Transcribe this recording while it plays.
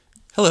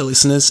Hello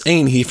listeners,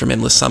 Ian here from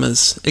Endless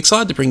Summers.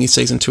 Excited to bring you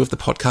Season 2 of the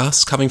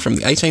podcast, coming from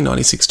the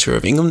 1896 Tour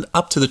of England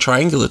up to the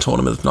Triangular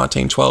Tournament of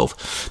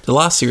 1912, the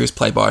last series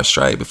played by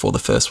Australia before the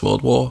First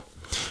World War.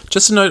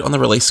 Just a note on the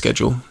release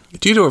schedule.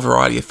 Due to a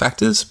variety of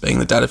factors, being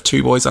the dad of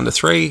 2 boys under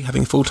 3,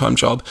 having a full-time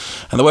job,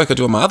 and the work I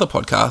do on my other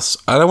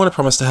podcasts, I don't want to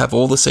promise to have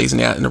all the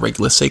season out in a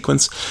regular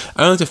sequence,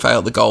 only to fail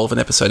at the goal of an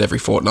episode every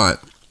fortnight.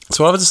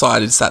 So what I've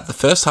decided is that the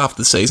first half of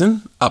the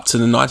season, up to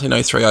the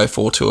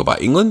 1903-04 tour by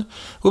England,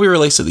 will be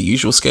released at the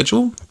usual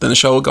schedule. Then the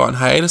show will go on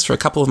hiatus for a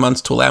couple of months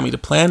to allow me to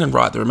plan and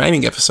write the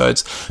remaining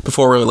episodes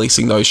before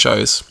releasing those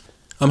shows.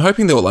 I'm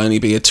hoping there will only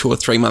be a 2 or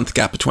 3 month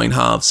gap between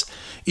halves.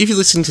 If you're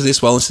listening to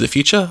this well into the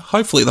future,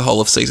 hopefully the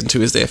whole of Season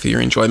 2 is there for your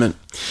enjoyment.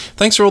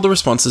 Thanks for all the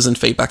responses and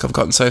feedback I've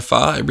gotten so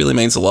far, it really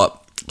means a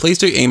lot. Please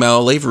do email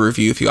or leave a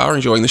review if you are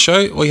enjoying the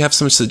show or you have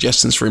some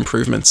suggestions for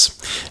improvements.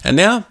 And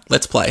now,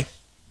 let's play.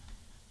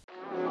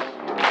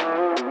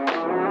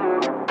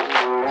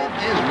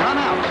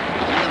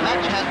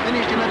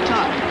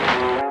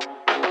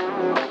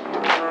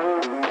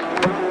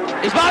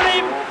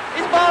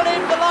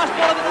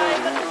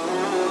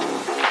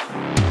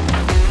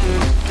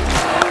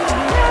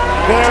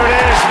 There it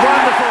is,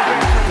 wonderful.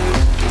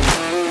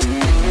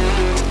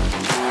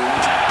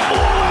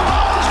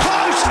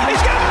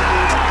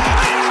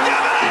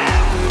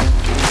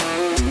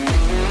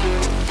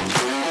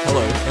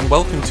 Hello and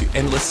welcome to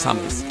Endless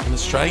Summers, an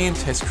Australian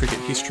Test Cricket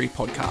History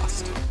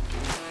podcast.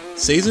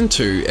 Season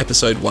 2,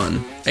 Episode 1,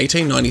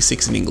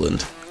 1896 in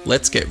England.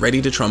 Let's get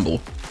ready to trumble.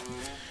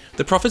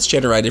 The profits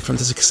generated from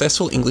the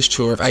successful English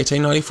tour of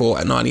 1894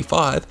 and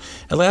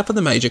 95 allowed for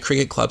the major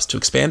cricket clubs to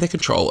expand their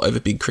control over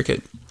big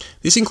cricket.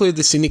 This included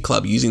the Sydney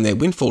club using their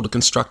windfall to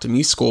construct a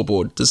new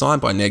scoreboard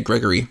designed by Ned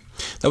Gregory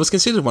that was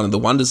considered one of the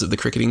wonders of the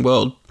cricketing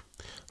world.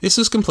 This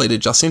was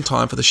completed just in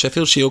time for the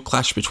Sheffield Shield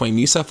clash between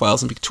New South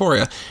Wales and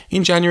Victoria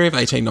in January of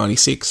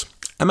 1896,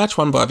 a match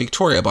won by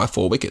Victoria by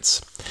 4 wickets.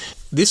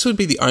 This would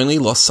be the only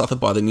loss suffered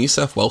by the New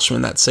South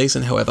Welshmen that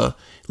season, however,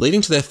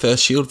 leading to their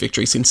first Shield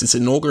victory since its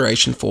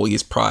inauguration 4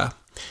 years prior.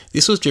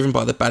 This was driven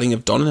by the batting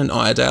of Donnan and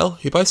Iredale,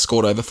 who both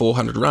scored over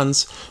 400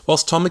 runs,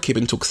 whilst Tom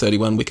McKibben took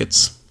 31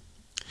 wickets.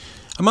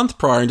 A month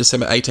prior, in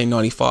December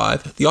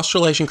 1895, the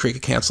Australasian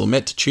Cricket Council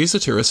met to choose the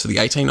tourists for the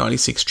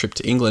 1896 trip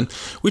to England,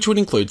 which would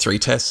include 3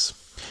 tests.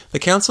 The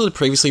council had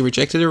previously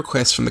rejected a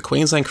request from the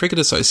Queensland Cricket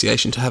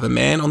Association to have a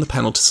man on the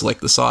panel to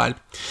select the side.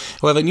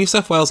 However, New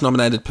South Wales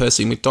nominated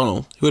Percy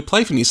McDonnell, who had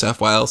played for New South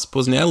Wales but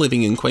was now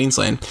living in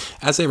Queensland,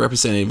 as their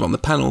representative on the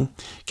panel,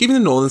 giving the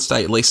northern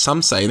state at least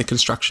some say in the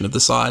construction of the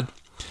side.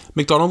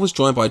 McDonnell was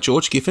joined by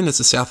George Giffen as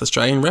the South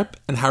Australian rep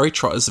and Harry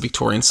Trott as the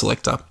Victorian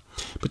selector.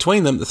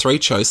 Between them, the 3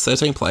 chose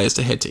 13 players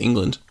to head to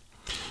England.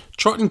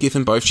 Trott and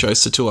Giffen both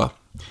chose to tour.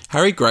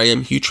 Harry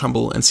Graham, Hugh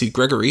Trumble and Sid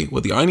Gregory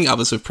were the only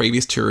others with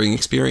previous touring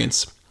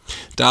experience.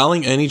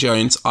 Darling, Ernie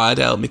Jones,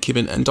 Iredale,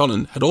 McKibben and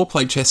Donnan had all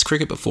played Test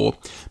cricket before,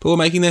 but were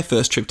making their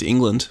first trip to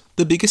England.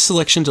 The biggest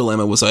selection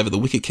dilemma was over the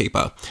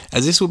wicketkeeper,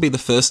 as this would be the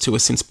first tour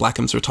since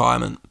Blackham's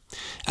retirement.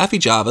 Affy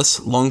Jarvis,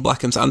 long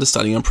Blackham's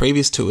understudy on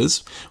previous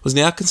tours, was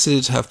now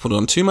considered to have put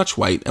on too much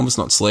weight and was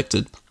not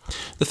selected.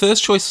 The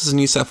first choice was a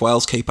New South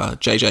Wales keeper,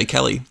 JJ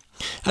Kelly.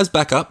 As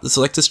backup, the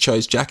selectors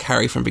chose Jack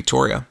Harry from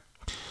Victoria.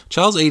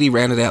 Charles Eadie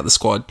rounded out the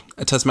squad,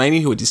 a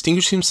Tasmanian who had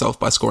distinguished himself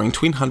by scoring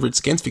twin hundreds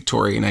against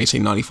Victoria in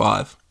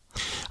 1895.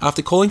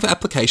 After calling for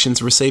applications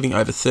and receiving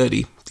over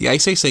 30, the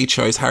ACC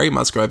chose Harry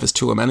Musgrove as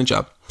tour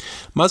manager.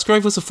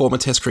 Musgrove was a former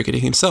Test cricketer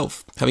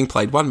himself, having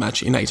played 1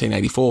 match in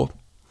 1884.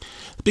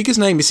 The biggest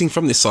name missing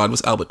from this side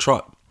was Albert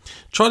Trott.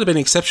 Trott had been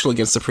exceptional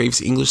against the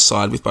previous English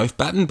side with both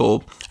bat and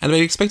ball and had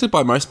been expected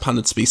by most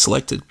pundits to be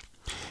selected.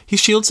 His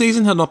Shield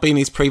season had not been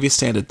his previous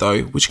standard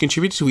though, which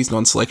contributed to his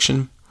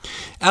non-selection.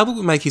 Albert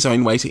would make his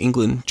own way to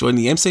England, joining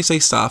the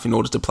MCC staff in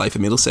order to play for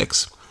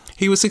Middlesex.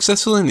 He was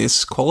successful in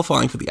this,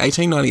 qualifying for the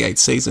 1898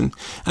 season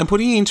and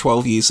putting in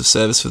 12 years of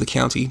service for the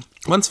county,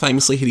 once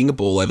famously hitting a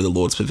ball over the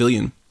Lord's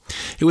Pavilion.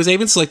 He was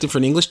even selected for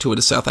an English tour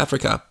to South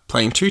Africa,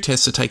 playing 2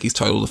 tests to take his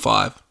total to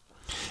 5.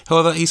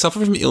 However, he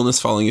suffered from illness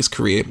following his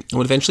career and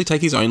would eventually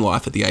take his own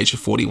life at the age of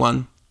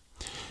 41.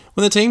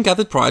 When the team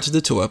gathered prior to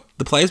the tour,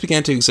 the players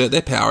began to exert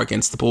their power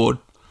against the board.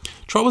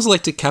 Trott was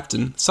elected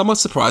captain, somewhat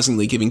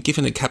surprisingly given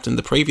Giffen had captained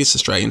the previous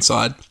Australian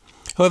side.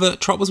 However,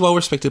 Trott was well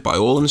respected by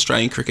all in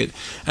Australian cricket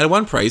and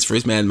won praise for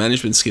his man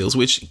management skills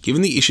which,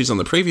 given the issues on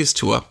the previous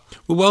tour,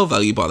 were well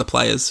valued by the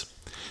players.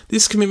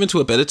 This commitment to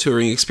a better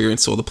touring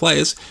experience saw the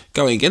players,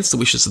 going against the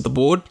wishes of the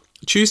board,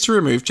 choose to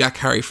remove Jack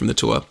Harry from the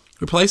tour,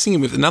 replacing him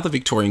with another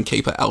Victorian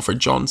keeper, Alfred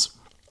Johns.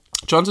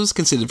 Johns was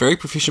considered very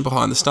proficient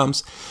behind the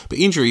stumps, but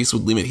injuries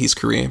would limit his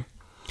career.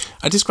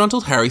 A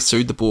disgruntled Harry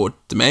sued the board,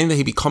 demanding that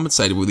he be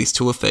compensated with his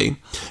tour fee,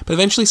 but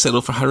eventually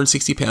settled for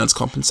 £160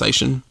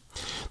 compensation.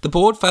 The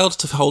board failed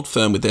to hold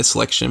firm with their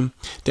selection,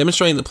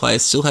 demonstrating the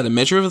players still had a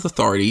measure of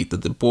authority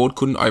that the board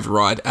couldn't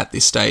override at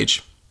this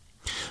stage.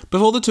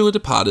 Before the tour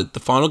departed,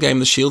 the final game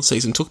of the Shield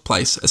season took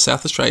place as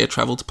South Australia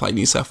travelled to play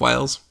New South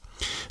Wales.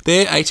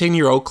 There,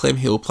 18-year-old Clem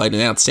Hill played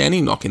an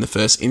outstanding knock in the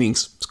first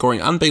innings,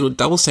 scoring unbeaten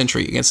double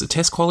century against a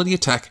Test quality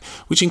attack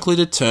which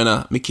included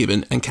Turner,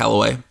 McKibben and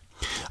Callaway.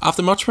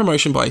 After much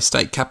promotion by his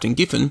state captain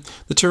Giffen,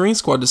 the touring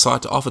squad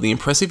decided to offer the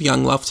impressive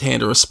young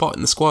left-hander a spot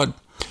in the squad,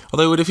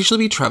 although he would officially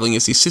be travelling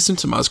as the assistant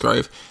to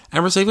Musgrove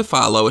and receive a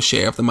far lower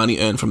share of the money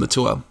earned from the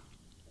tour.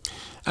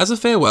 As a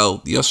farewell,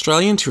 the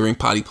Australian touring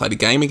party played a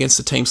game against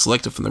the team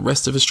selected from the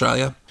rest of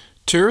Australia.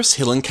 Tourists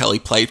Hill and Kelly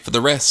played for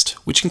the rest,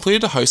 which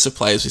included a host of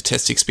players with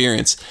Test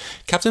experience,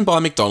 captained by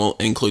McDonald,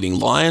 including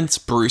Lyons,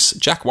 Bruce,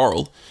 Jack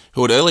Worrell,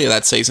 who had earlier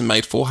that season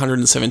made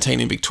 417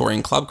 in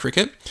Victorian club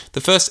cricket,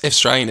 the first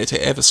Australian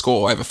to ever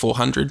score over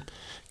 400,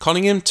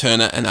 Conningham,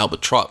 Turner and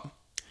Albert Trott.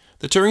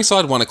 The touring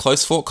side won a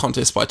close-fought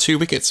contest by 2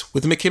 wickets,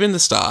 with McKibben the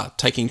star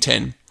taking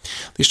 10.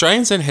 The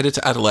Australians then headed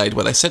to Adelaide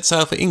where they set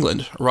sail for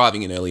England,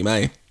 arriving in early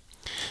May.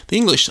 The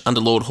English,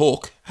 under Lord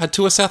Hawke, had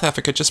toured South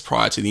Africa just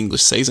prior to the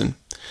English season.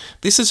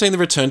 This has seen the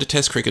return to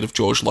Test cricket of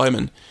George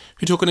Lohmann,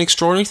 who took an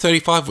extraordinary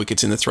 35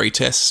 wickets in the 3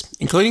 Tests,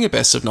 including a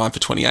best of 9 for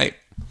 28.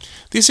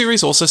 This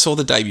series also saw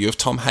the debut of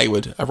Tom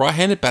Hayward, a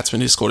right-handed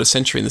batsman who scored a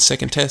century in the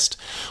second Test,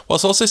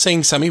 whilst also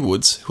seeing Sammy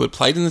Woods, who had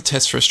played in the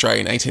Test for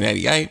Australia in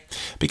 1888,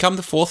 become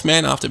the 4th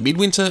man after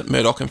Midwinter,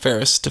 Murdoch and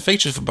Ferris to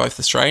feature for both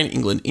Australia and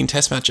England in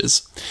Test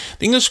matches.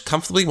 The English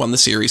comfortably won the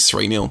series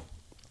 3-0.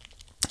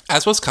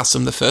 As was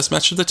custom, the first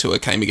match of the tour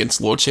came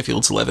against Lord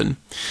Sheffield's 11.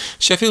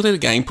 Sheffield had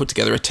again put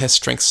together a Test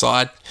strength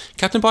side,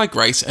 captained by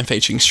Grace and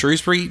featuring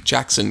Shrewsbury,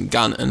 Jackson,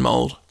 Gunn and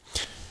Mould.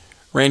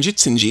 Ranjit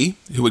Singh,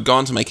 who had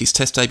gone to make his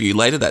Test debut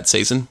later that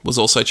season, was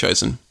also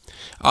chosen.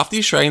 After the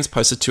Australians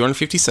posted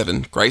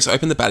 257, Grace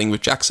opened the batting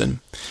with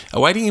Jackson.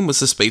 Awaiting him was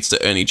the speedster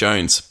Ernie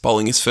Jones,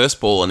 bowling his first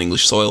ball on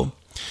English soil.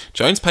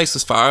 Jones' pace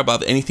was far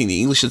above anything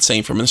the English had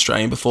seen from an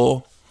Australian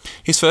before.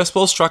 His first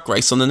ball struck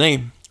Grace on the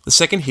knee. The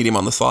second hit him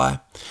on the thigh.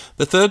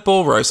 The third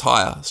ball rose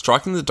higher,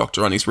 striking the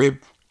doctor on his rib.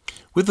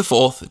 With the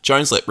fourth,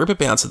 Jones let rip a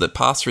bouncer that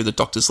passed through the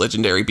doctor's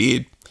legendary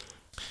beard.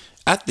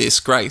 At this,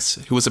 Grace,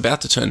 who was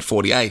about to turn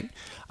 48,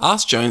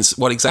 asked Jones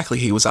what exactly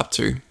he was up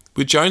to,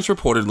 with Jones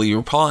reportedly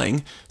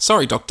replying,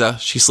 "Sorry, doctor,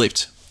 she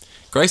slipped."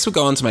 Grace would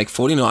go on to make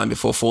 49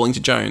 before falling to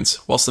Jones,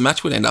 whilst the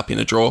match would end up in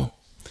a draw.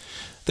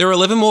 There were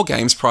 11 more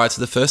games prior to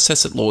the first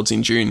Test at Lords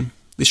in June.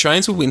 The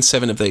Australians would win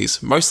 7 of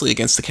these, mostly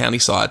against the county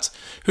sides,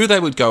 who they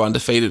would go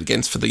undefeated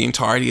against for the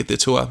entirety of their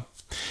tour.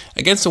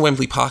 Against the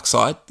Wembley Park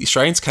side, the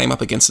Australians came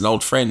up against an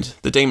old friend,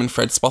 the Demon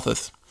Fred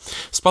Spofforth.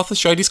 Spofforth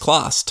showed his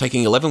class,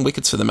 taking 11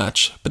 wickets for the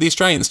match, but the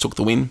Australians took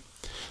the win.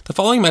 The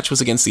following match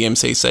was against the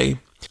MCC.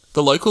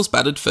 The locals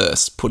batted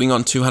first, putting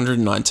on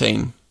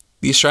 219.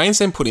 The Australians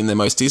then put in their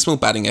most dismal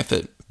batting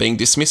effort, being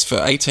dismissed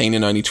for 18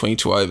 and only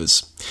 22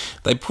 overs.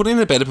 They put in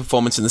a better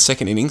performance in the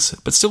second innings,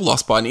 but still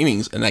lost by an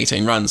innings and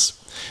 18 runs.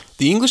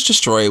 The English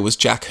destroyer was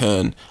Jack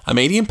Hearn, a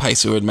medium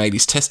pacer who had made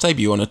his Test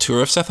debut on a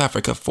tour of South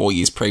Africa 4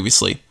 years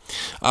previously.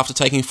 After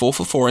taking 4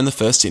 for 4 in the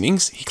first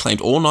innings, he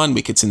claimed all 9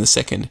 wickets in the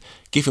second.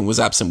 Giffen was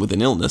absent with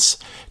an illness,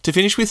 to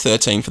finish with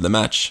 13 for the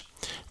match.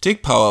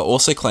 Dick Power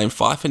also claimed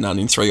 5 for none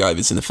in 3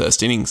 overs in the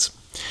first innings.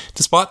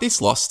 Despite this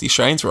loss, the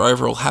Australians were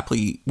overall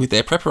happy with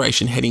their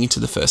preparation heading into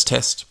the first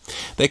Test.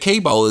 Their key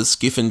bowlers,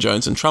 Giffen,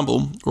 Jones and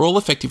Trumble, were all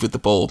effective with the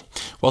ball,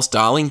 whilst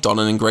Darling,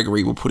 Donnan and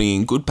Gregory were putting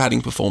in good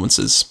batting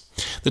performances.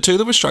 The 2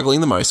 that were struggling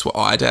the most were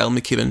Iredale and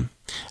McKibben.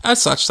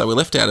 As such, they were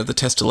left out of the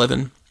Test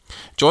 11.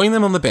 Joining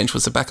them on the bench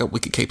was the backup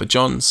wicketkeeper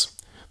Johns.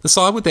 The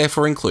side would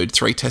therefore include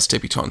 3 Test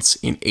debutants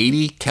in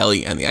Edie,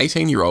 Kelly and the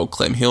 18-year-old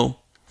Clem Hill.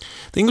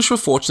 The English were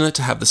fortunate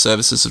to have the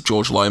services of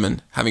George Lohmann,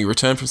 having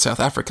returned from South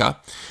Africa,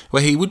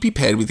 where he would be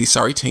paired with his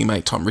Surrey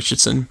teammate Tom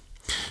Richardson.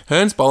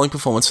 Hearn's bowling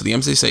performance for the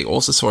MCC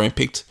also saw him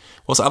picked,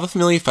 whilst other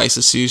familiar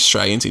faces to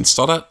Australians in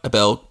Stoddart,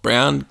 Abel,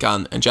 Brown,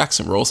 Gunn and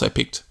Jackson were also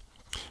picked.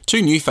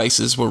 2 new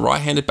faces were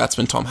right-handed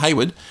batsman Tom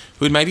Hayward,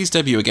 who had made his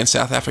debut against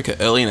South Africa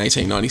early in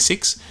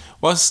 1896,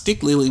 whilst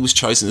Dick Lilly was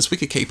chosen as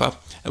wicketkeeper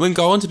and would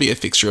go on to be a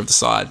fixture of the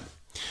side.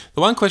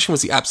 The one question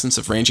was the absence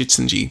of Ranjit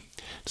Singh.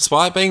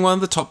 Despite being one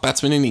of the top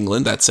batsmen in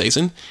England that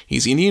season,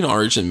 his Indian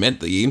origin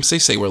meant the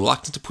MCC were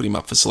reluctant to put him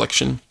up for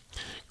selection.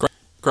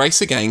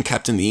 Grace again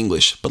captained the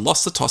English, but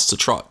lost the toss to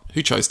Trott,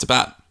 who chose to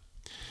bat.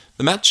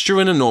 The match drew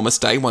an enormous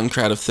Day 1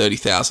 crowd of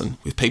 30,000,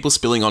 with people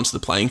spilling onto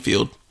the playing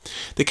field.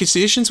 The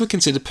conditions were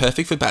considered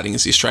perfect for batting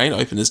as the Australian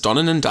openers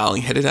Donnan and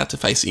Darling headed out to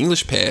face the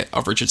English pair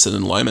of Richardson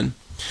and Lohmann.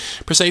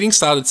 Proceedings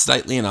started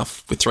stately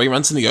enough, with 3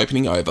 runs in the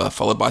opening over,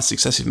 followed by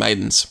successive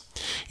maidens.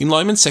 In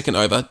Lohmann's second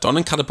over,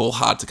 Donnan cut a ball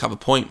hard to cover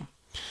point.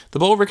 The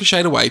ball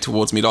ricocheted away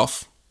towards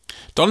mid-off.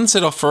 Donnan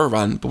set off for a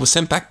run, but was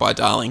sent back by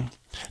Darling.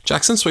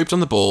 Jackson swooped on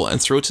the ball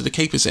and threw it to the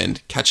keeper's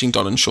end, catching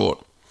Donnan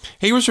short.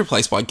 He was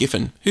replaced by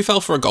Giffen, who fell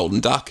for a golden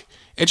duck,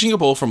 edging a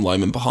ball from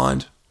Lohmann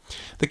behind.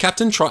 The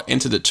captain Trott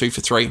entered at 2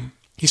 for 3.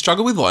 He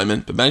struggled with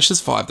Lohmann, but managed to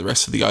survive the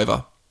rest of the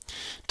over.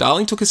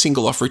 Darling took a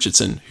single off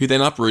Richardson, who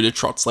then uprooted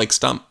Trott's leg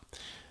stump.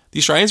 The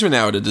Australians were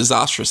now at a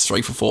disastrous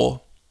 3 for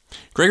 4.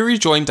 Gregory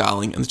joined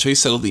Darling and the 2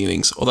 settled the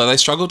innings, although they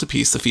struggled to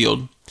pierce the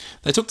field.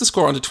 They took the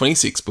score on to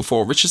 26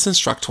 before Richardson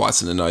struck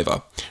twice in an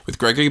over, with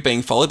Gregory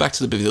being followed back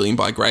to the pavilion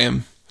by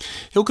Graham.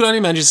 Hill could only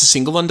manage a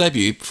single on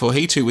debut before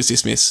he too was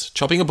dismissed,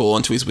 chopping a ball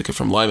onto his wicket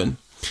from Lohmann.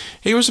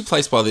 He was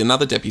replaced by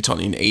another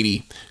debutant in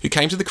Edie, who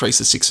came to the crease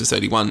at 6 for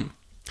 31.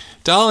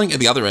 Darling, at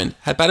the other end,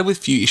 had batted with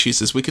few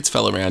issues as wickets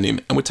fell around him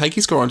and would take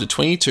his score on to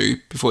 22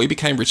 before he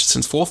became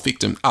Richardson's fourth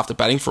victim after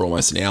batting for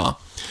almost an hour.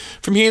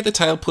 From here, the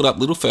tail put up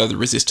little further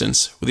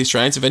resistance, with the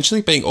Australians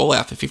eventually being all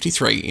out for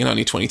 53 in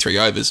only 23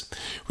 overs,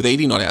 with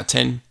Eadie not out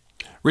 10.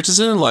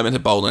 Richardson and Lohmann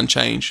had bowled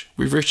unchanged,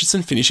 with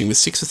Richardson finishing with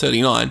 6 for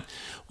 39,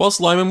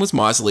 whilst Lohmann was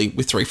miserly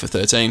with 3 for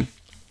 13.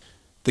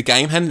 The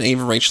game hadn't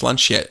even reached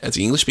lunch yet as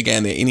the English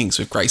began their innings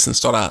with Grace and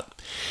Stoddart.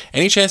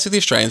 Any chance of the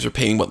Australians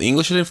repeating what the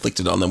English had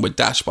inflicted on them were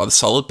dashed by the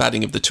solid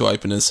batting of the two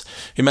openers,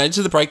 who made it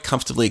to the break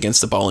comfortably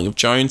against the bowling of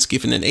Jones,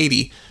 Giffen and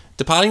Eadie,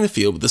 departing the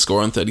field with the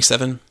score on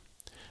 37.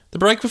 The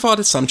break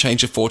provided some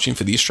change of fortune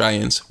for the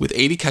Australians, with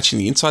Eadie catching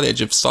the inside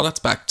edge of Stoddart's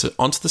back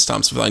onto the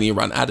stumps with only a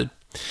run added.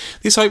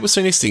 This hope was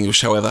soon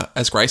extinguished, however,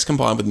 as Grace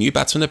combined with new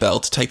batsman Abel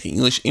to take the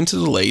English into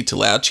the lead to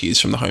loud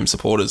cheers from the home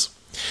supporters.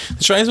 The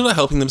Australians were not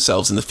helping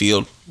themselves in the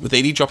field, with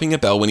Eadie dropping a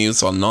bell when he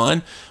was on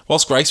 9,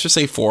 whilst Grace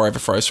received 4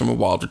 overthrows from a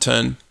wild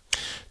return.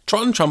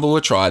 Trott and Trumble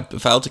were tried,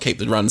 but failed to keep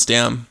the runs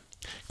down.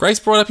 Grace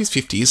brought up his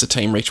 50 as the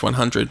team reached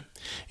 100.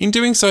 In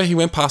doing so, he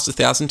went past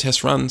 1,000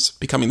 test runs,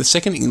 becoming the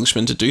second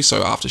Englishman to do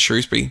so after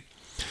Shrewsbury.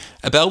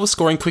 Abel was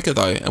scoring quicker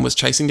though, and was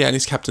chasing down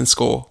his captain's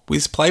score, with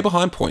his play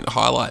behind point a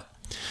highlight.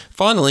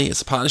 Finally, as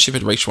the partnership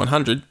had reached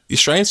 100, the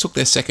Australians took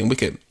their second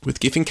wicket, with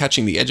Giffen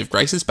catching the edge of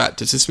Grace's bat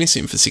to dismiss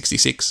him for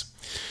 66.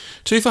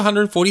 2 for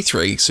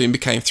 143 soon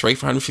became 3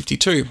 for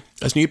 152,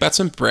 as new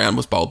batsman Brown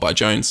was bowled by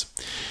Jones.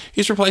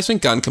 His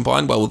replacement Gunn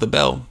combined well with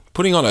Abel,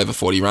 putting on over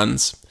 40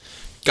 runs.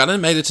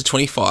 Gunn made it to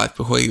 25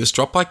 before he was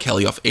dropped by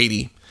Kelly off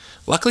Eadie.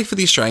 Luckily for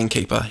the Australian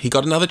keeper, he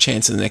got another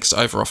chance in the next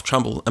over off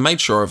Trumble and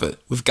made sure of it,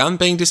 with Gunn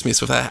being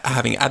dismissed without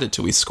having added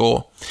to his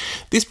score.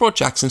 This brought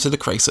Jackson to the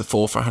crease at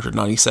 4 for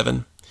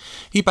 197.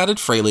 He batted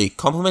freely,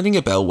 complimenting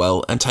Abel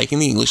well and taking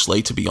the English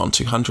lead to beyond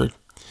 200.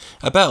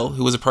 Abel,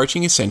 who was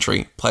approaching his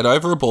century, played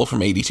over a ball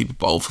from Eadie to be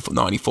bowled for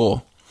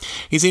 94.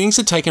 His innings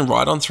had taken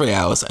right on 3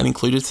 hours and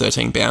included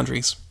 13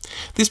 boundaries.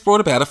 This brought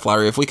about a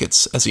flurry of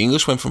wickets, as the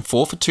English went from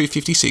 4 for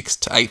 256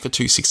 to 8 for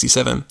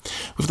 267,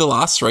 with the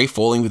last 3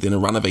 falling within a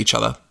run of each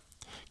other.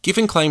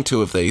 Giffen claimed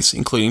 2 of these,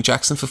 including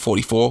Jackson for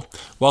 44,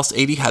 whilst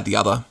Eadie had the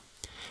other.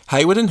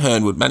 Hayward and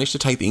Hernwood managed to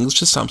take the English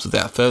to stumps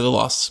without further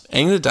loss,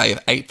 ending the day of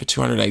 8 for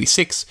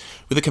 286,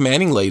 with a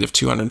commanding lead of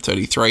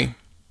 233.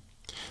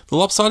 The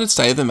lopsided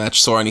state of the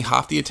match saw only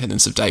half the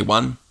attendance of day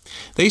 1.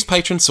 These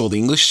patrons saw the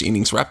English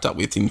innings wrapped up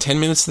within 10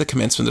 minutes of the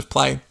commencement of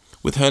play,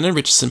 with Hearn and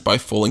Richardson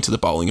both falling to the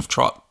bowling of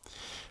Trott.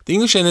 The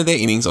English ended their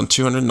innings on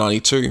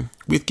 292,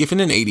 with Giffen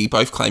and Eadie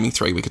both claiming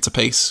 3 wickets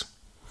apiece.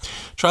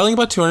 Trailing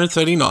by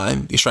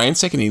 239, the Australian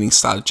second innings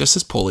started just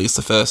as poorly as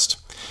the first.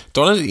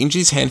 Donald had injured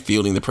his hand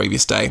fielding the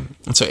previous day,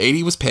 and so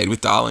Eadie was paired with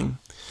Darling.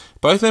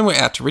 Both men were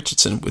out to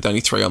Richardson with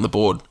only 3 on the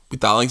board, with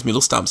Darling's middle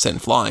stump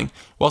sent flying,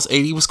 whilst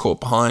Eadie was caught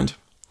behind.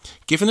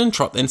 Giffen and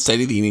Trott then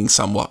steadied the innings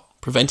somewhat,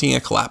 preventing a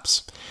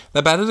collapse.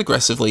 They batted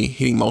aggressively,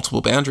 hitting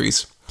multiple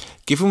boundaries.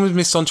 Giffen was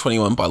missed on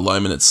 21 by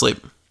Lohmann at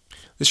slip.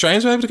 The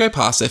Australians were able to go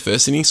past their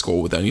first innings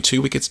score with only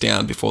 2 wickets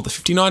down before the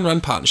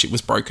 59-run partnership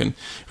was broken,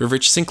 with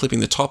Richardson clipping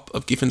the top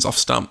of Giffen's off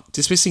stump,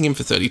 dismissing him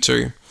for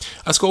 32,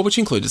 a score which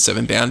included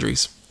 7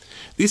 boundaries.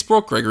 This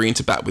brought Gregory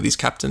into bat with his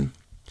captain.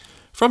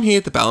 From here,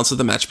 the balance of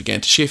the match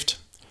began to shift.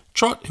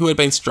 Trott, who had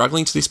been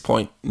struggling to this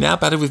point, now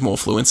batted with more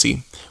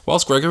fluency,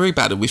 whilst Gregory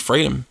batted with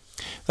freedom.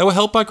 They were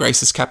helped by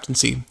Grace's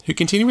captaincy, who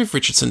continued with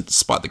Richardson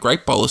despite the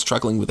great bowler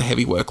struggling with a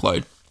heavy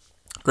workload.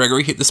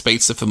 Gregory hit the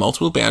speedster for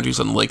multiple boundaries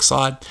on the leg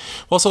side,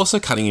 whilst also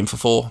cutting him for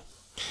 4.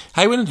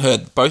 Hayward and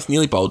Hurd both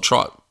nearly bowled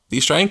Trott. The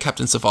Australian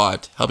captain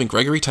survived, helping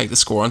Gregory take the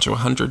score onto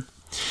 100.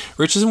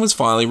 Richardson was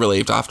finally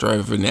relieved after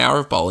over an hour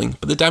of bowling,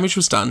 but the damage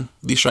was done,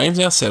 with the Australians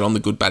now set on the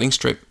good batting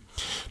strip.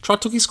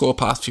 Trott took his score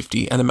past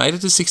 50 and had made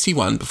it to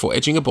 61 before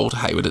edging a ball to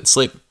Hayward at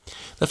slip.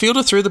 The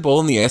fielder threw the ball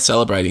in the air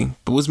celebrating,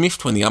 but was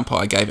miffed when the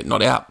umpire gave it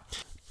not out,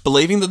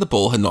 believing that the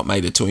ball had not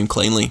made it to him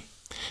cleanly.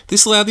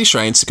 This allowed the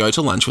Australians to go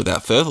to lunch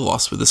without further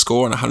loss with a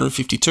score on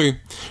 152,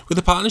 with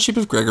the partnership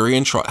of Gregory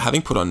and Trott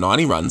having put on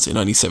 90 runs in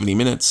only 70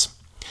 minutes.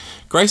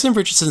 Grace and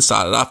Richardson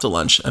started after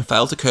lunch and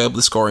failed to curb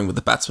the scoring, with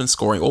the batsmen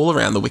scoring all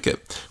around the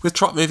wicket, with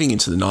Trott moving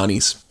into the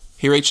 90s.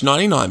 He reached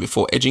 99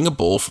 before edging a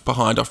ball from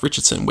behind off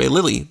Richardson, where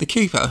Lilly, the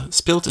keeper,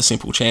 spilt a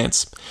simple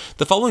chance.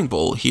 The following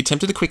ball, he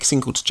attempted a quick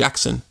single to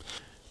Jackson.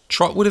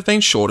 Trott would have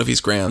been short of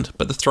his ground,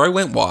 but the throw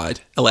went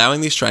wide,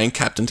 allowing the Australian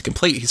captain to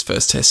complete his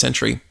first Test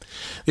century.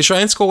 The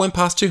Australian score went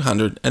past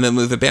 200, and then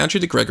with a boundary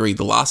to Gregory,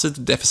 the last of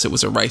the deficit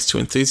was erased to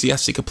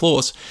enthusiastic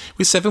applause,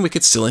 with 7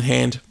 wickets still in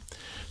hand.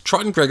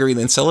 Trott and Gregory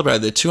then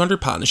celebrated their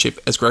 200 partnership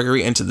as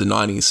Gregory entered the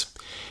 90s.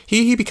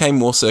 Here he became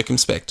more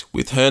circumspect,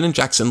 with Hearn and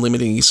Jackson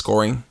limiting his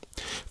scoring.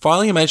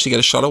 Finally, he managed to get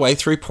a shot away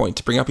through point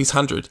to bring up his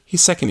 100,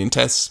 his second in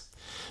Tests.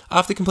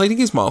 After completing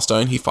his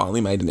milestone, he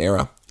finally made an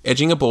error,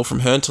 edging a ball from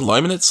Hearn to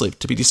Lohmann at slip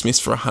to be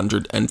dismissed for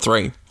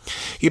 103.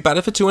 He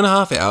batted for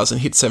 2.5 hours and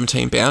hit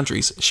 17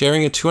 boundaries,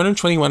 sharing a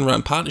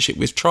 221-run partnership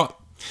with Trott.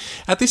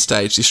 At this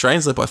stage, the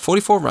Australians led by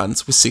 44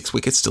 runs with 6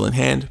 wickets still in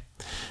hand.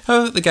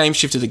 However, the game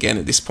shifted again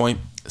at this point.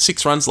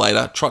 6 runs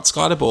later, Trott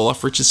skied a ball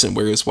off Richardson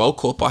where he was well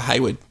caught by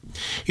Hayward.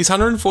 His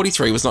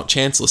 143 was not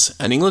chanceless,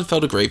 and England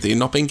felt aggrieved that he had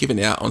not been given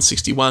out on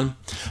 61,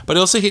 but he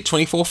also hit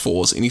 24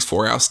 fours in his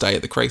 4-hour stay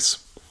at the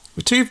crease.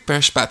 With two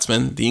fresh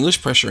batsmen, the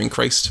English pressure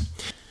increased.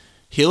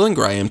 Hill and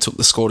Graham took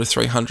the score to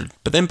 300,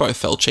 but then both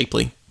fell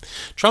cheaply.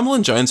 Trumble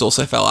and Jones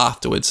also fell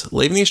afterwards,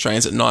 leaving the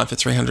Australians at 9 for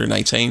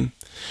 318.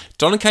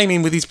 Donnan came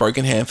in with his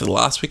broken hand for the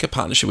last wicket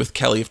partnership with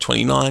Kelly of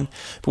 29,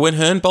 but when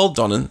Hearn bowled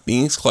Donnan, the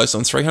innings closed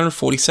on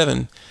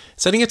 347,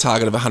 setting a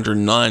target of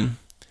 109.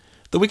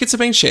 The wickets have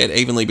been shared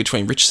evenly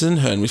between Richardson and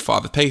Hearn with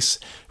 5 apiece,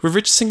 with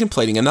Richardson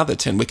completing another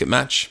 10-wicket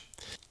match.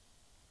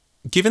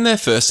 Given their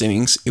first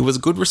innings, it was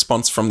a good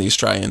response from the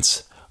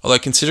Australians, although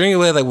considering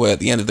where they were at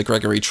the end of the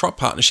Gregory Trott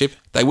partnership,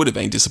 they would have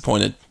been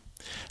disappointed.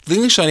 The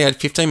English only had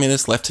 15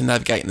 minutes left to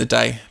navigate in the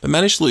day, but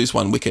managed to lose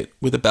 1 wicket,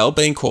 with a bell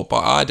being caught by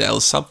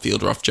Iredale's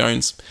sub-fielder off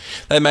Jones.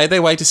 They made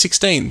their way to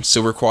 16,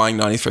 still requiring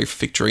 93 for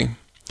victory.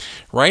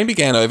 Rain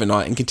began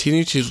overnight and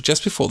continued till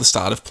just before the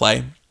start of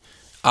play.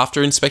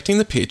 After inspecting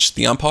the pitch,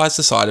 the umpires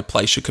decided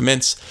play should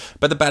commence,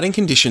 but the batting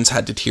conditions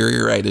had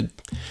deteriorated.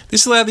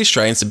 This allowed the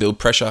Australians to build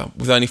pressure,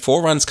 with only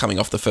 4 runs coming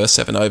off the first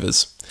 7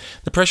 overs.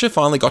 The pressure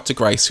finally got to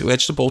Grace, who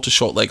edged the ball to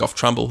short leg off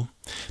Trumble.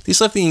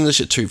 This left the English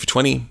at 2 for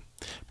 20.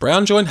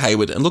 Brown joined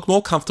Hayward and looked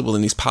more comfortable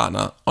than his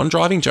partner on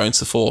driving Jones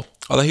to 4,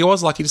 although he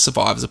was lucky to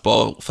survive as a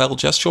ball fell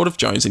just short of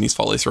Jones in his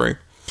follow-through.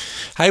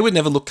 Hayward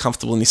never looked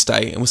comfortable in his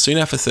stay and was soon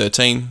out for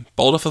 13,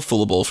 bowled off a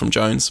fuller ball from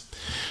Jones.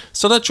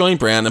 Stoddart joined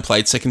Brown and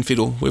played second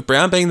fiddle, with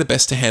Brown being the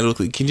best to handle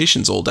the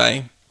conditions all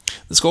day.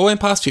 The score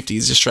went past 50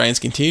 as the Australians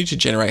continued to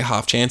generate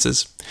half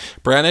chances.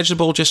 Brown edged the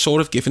ball just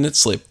short of Giffen its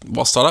slip,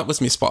 while Stoddart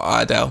was missed by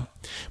Iredale.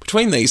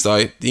 Between these,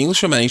 though, the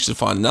English managed to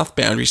find enough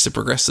boundaries to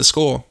progress the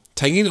score,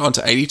 taking it on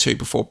to 82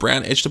 before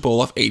Brown edged the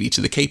ball off 80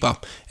 to the keeper,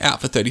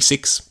 out for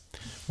 36.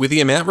 With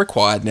the amount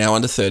required now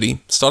under 30,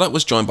 Stoddart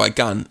was joined by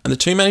Gunn, and the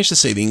two managed to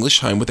see the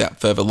English home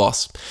without further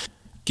loss,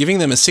 giving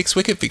them a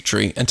 6-wicket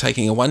victory and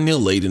taking a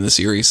 1-0 lead in the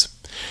series.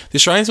 The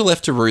Australians were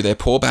left to rue their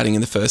poor batting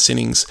in the first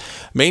innings,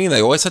 meaning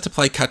they always had to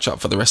play catch-up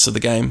for the rest of the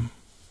game.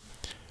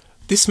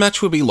 This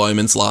match would be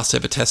Lohmann's last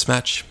ever test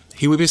match.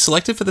 He would be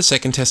selected for the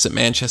second test at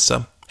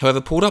Manchester,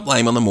 however pulled up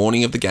lame on the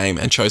morning of the game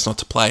and chose not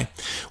to play,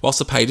 whilst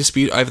a pay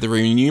dispute over the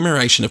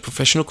remuneration of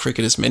professional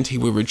cricketers meant he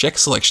would reject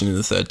selection in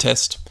the third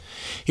test.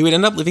 He would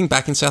end up living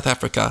back in South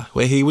Africa,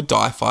 where he would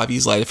die 5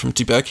 years later from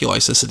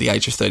tuberculosis at the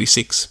age of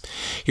 36.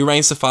 He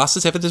reigns the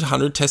fastest ever to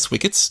 100 test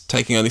wickets,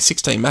 taking only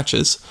 16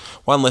 matches,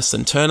 one less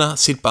than Turner,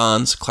 Sid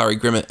Barnes, Clary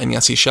Grimmett and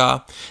Yasir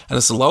Shah, and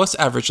has the lowest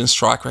average and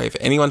strike rate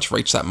for anyone to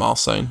reach that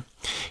milestone.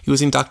 He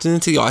was inducted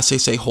into the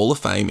ICC Hall of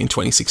Fame in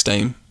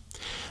 2016.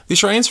 The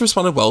Australians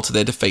responded well to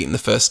their defeat in the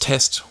first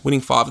test,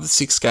 winning 5 of the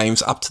 6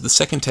 games up to the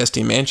second test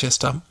in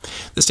Manchester.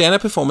 The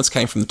standout performance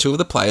came from the 2 of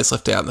the players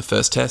left out in the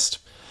first test.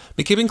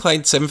 McKibben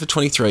played 7 for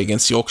 23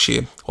 against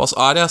Yorkshire, whilst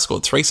Iredale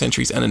scored 3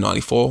 centuries and a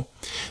 94.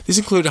 This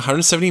included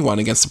 171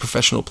 against the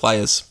professional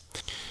players.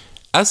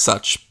 As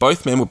such,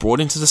 both men were brought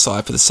into the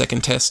side for the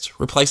second test,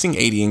 replacing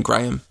Eadie and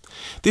Graham.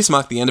 This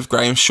marked the end of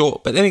Graham's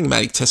short but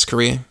enigmatic test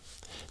career.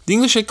 The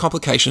English had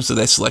complications to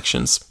their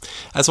selections.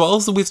 As well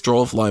as the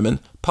withdrawal of Lohmann,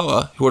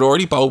 Poa, who had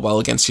already bowled well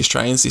against the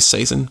Australians this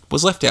season,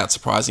 was left out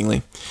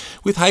surprisingly.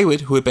 With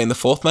Hayward, who had been the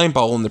 4th main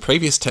bowler in the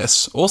previous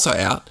tests, also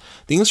out,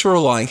 the English were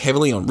relying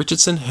heavily on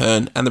Richardson,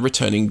 Hearn and the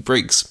returning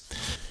Briggs.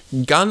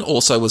 Gunn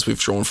also was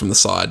withdrawn from the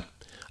side.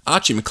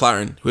 Archie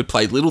McLaren, who had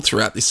played little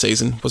throughout this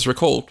season, was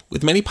recalled,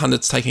 with many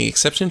pundits taking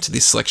exception to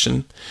this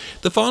selection.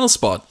 The final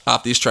spot,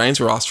 after the Australians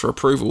were asked for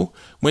approval,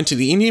 went to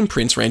the Indian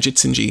Prince Ranjit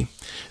Singh.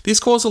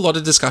 This caused a lot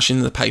of discussion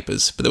in the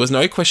papers, but there was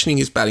no questioning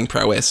his batting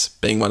prowess,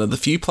 being one of the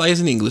few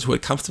players in England who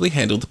had comfortably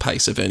handled the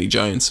pace of Ernie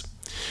Jones.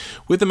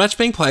 With the match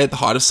being played at the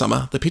height of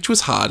summer, the pitch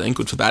was hard and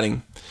good for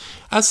batting.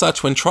 As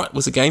such, when Trott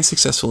was again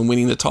successful in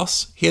winning the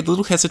toss, he had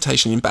little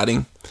hesitation in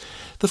batting.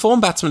 The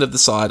former batsman of the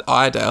side,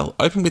 Iredale,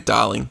 opened with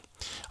Darling.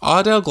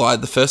 Iredale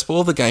glided the first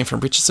ball of the game from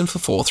Richardson for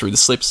 4 through the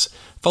slips,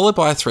 followed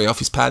by a 3 off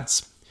his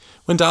pads.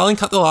 When Darling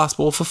cut the last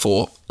ball for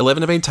 4,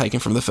 11 had been taken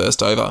from the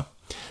first over.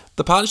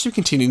 The partnership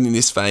continued in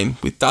this vein,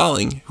 with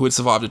Darling, who had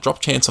survived a drop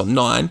chance on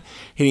 9,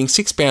 hitting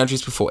 6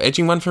 boundaries before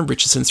edging one from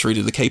Richardson through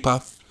to the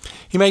keeper.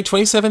 He made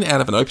 27 out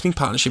of an opening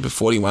partnership of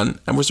 41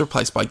 and was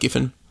replaced by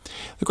Giffen.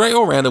 The great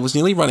all-rounder was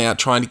nearly run out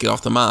trying to get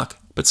off the mark,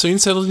 but soon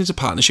settled into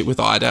partnership with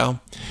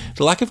Iredale.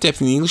 The lack of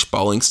depth in the English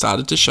bowling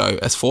started to show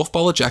as 4th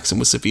bowler Jackson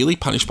was severely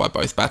punished by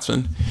both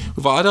batsmen,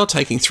 with Iredale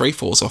taking 3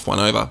 fours off 1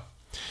 over.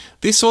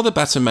 This saw the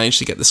batsman manage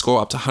to get the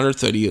score up to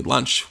 130 at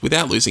lunch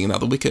without losing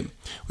another wicket,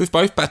 with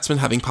both batsmen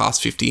having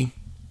passed 50.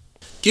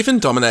 Giffen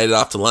dominated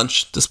after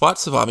lunch, despite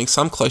surviving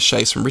some close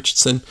shaves from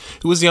Richardson,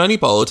 who was the only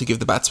bowler to give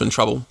the batsman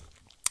trouble.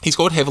 He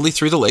scored heavily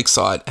through the leg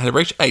side and had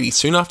reached 80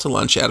 soon after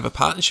lunch out of a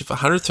partnership for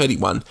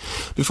 131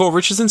 before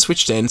Richardson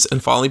switched ends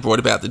and finally brought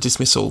about the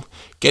dismissal,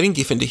 getting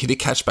Giffen to hit a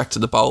catch back to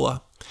the bowler.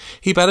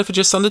 He batted for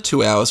just under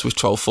 2 hours with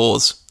 12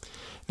 fours.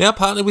 Now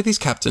partnered with his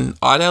captain,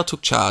 Iredale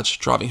took charge,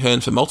 driving Hearn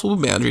for multiple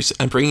boundaries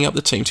and bringing up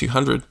the team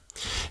 200.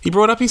 He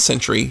brought up his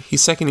century,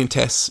 his second in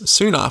tests,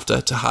 soon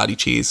after, to hearty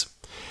cheers.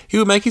 He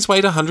would make his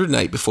way to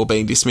 108 before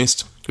being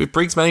dismissed, with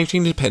Briggs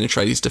managing to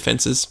penetrate his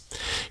defences.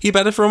 He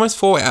batted for almost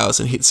 4 hours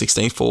and hit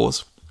 16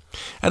 fours.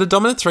 At a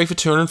dominant 3 for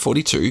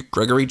 242,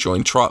 Gregory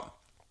joined Trott.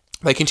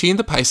 They continued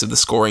the pace of the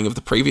scoring of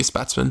the previous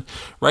batsman,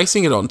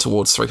 racing it on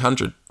towards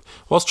 300,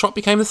 whilst Trott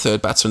became the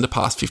third batsman to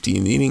pass 50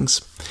 in the innings.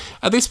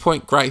 At this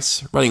point,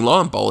 Grace, running low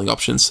on bowling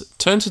options,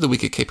 turned to the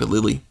wicket-keeper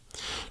Lilly.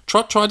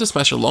 Trott tried to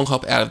smash a long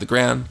hop out of the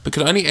ground, but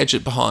could only edge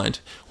it behind,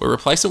 where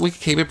replacement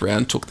wicket-keeper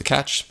Brown took the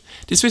catch,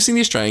 dismissing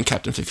the Australian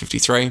captain for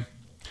 53.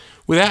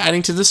 Without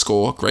adding to the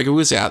score, Gregory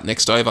was out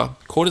next over,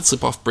 caught it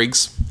slip off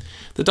Briggs.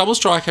 The double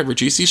strike had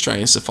reduced the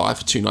Australians to 5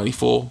 for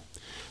 294.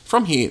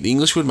 From here, the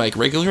English would make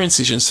regular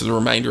incisions for the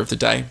remainder of the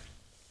day.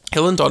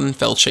 Hill and Dodden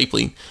fell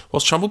cheaply,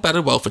 whilst Trumble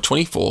batted well for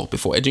 24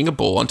 before edging a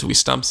ball onto his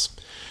stumps.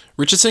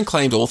 Richardson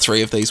claimed all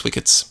 3 of these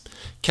wickets.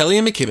 Kelly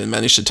and McKibben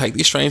managed to take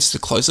the Australians to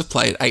the close of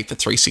play at 8 for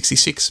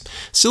 366,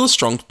 still a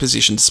strong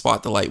position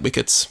despite the late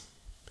wickets.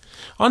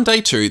 On day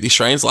 2, the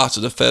Australians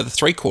lasted a further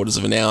 3/4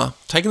 of an hour,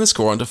 taking the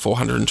score on to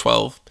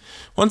 412.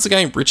 Once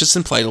again,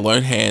 Richardson played a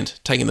lone hand,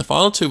 taking the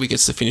final 2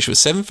 wickets to finish with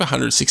 7 for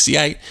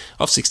 168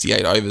 off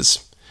 68 overs.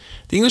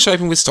 The English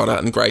opened with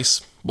Stoddart and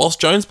Grace.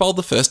 Whilst Jones bowled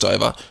the first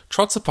over,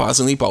 Trott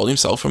surprisingly bowled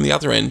himself from the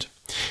other end.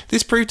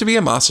 This proved to be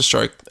a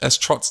masterstroke, as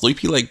Trott's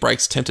loopy leg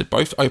breaks tempted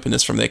both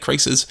openers from their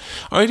creases,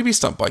 only to be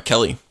stumped by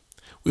Kelly.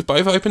 With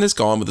both openers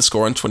gone with the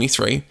score on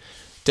 23,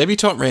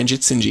 debutant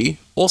Ranjit Singh,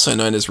 also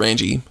known as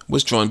Ranji,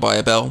 was joined by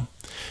Abel.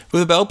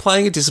 With Abel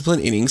playing a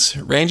disciplined innings,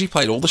 Ranji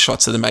played all the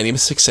shots that had made him a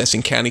success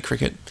in county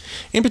cricket.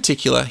 In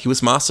particular, he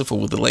was masterful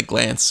with the leg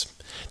glance.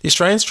 The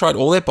Australians tried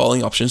all their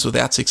bowling options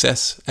without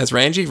success, as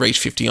Ranji reached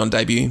 50 on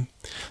debut.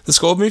 The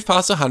score moved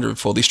past 100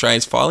 before the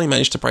Australians finally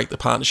managed to break the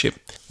partnership,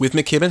 with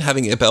McKibben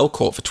having Abel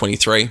caught for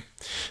 23.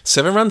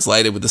 7 runs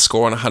later, with the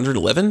score on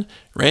 111,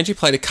 Ranji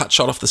played a cut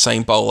shot off the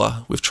same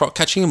bowler, with Trott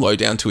catching him low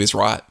down to his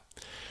right.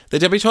 The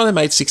debutant had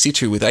made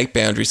 62 with 8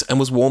 boundaries and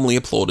was warmly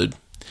applauded.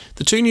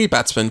 The 2 new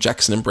batsmen,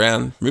 Jackson and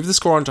Brown, moved the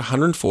score on to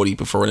 140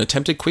 before an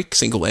attempted quick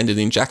single ended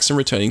in Jackson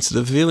returning to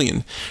the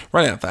pavilion,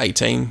 run out for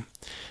 18.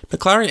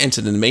 McLaren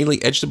entered and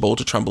immediately edged the ball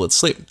to Trumble at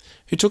slip,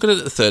 who took it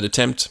at the 3rd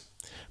attempt.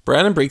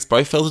 Brown and Briggs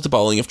both fell to the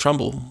bowling of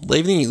Trumble,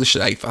 leaving the English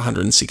at 8 for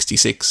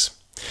 166.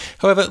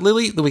 However,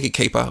 Lilly, the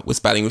wicket-keeper, was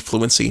batting with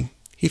fluency.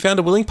 He found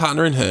a willing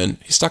partner in Hearn,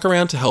 who stuck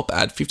around to help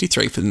add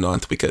 53 for the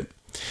 9th wicket.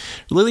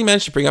 Lilly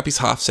managed to bring up his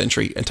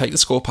half-century and take the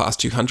score past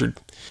 200.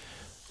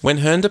 When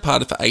Hearn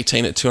departed for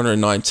 18 at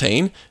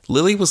 219,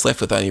 Lilly was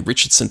left with only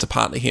Richardson to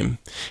partner him.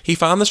 He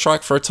farmed the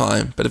strike for a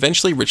time, but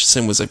eventually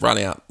Richardson was a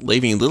run-out,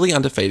 leaving Lilly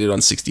undefeated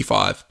on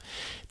 65.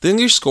 The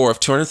English score of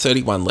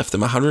 231 left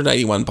them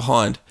 181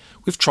 behind,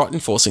 with Trott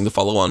enforcing the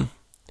follow-on.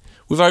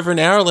 With over an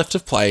hour left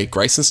of play,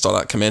 Grace and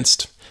Stoddart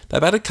commenced. They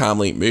batted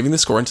calmly, moving the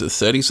score into the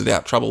 30s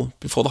without trouble,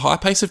 before the high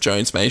pace of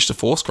Jones managed to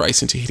force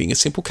Grace into hitting a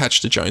simple catch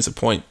to Jones at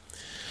point.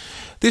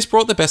 This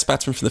brought the best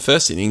batsman from the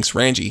first innings,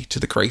 Ranji, to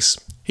the crease.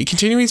 He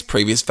continued his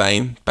previous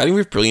vein, batting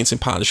with brilliance in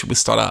partnership with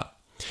Stoddart.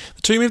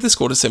 The 2 moved the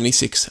score to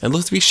 76 and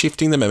looked to be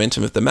shifting the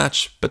momentum of the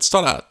match, but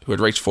Stoddart, who had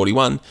reached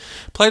 41,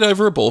 played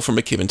over a ball from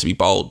McKibben to be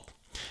bowled.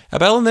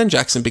 Abel and then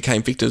Jackson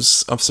became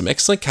victims of some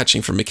excellent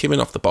catching from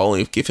McKibben off the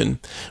bowling of Giffen,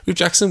 with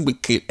Jackson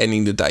wicket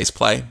ending the day's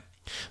play.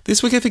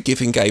 This wicket for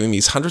Giffen gave him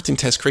his 100th in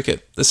Test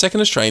cricket, the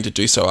second Australian to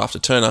do so after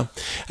Turner,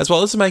 as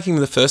well as making him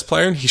the first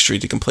player in history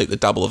to complete the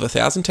double of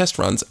 1,000 Test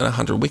runs and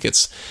 100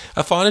 wickets,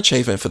 a fine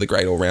achievement for the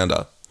great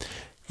all-rounder.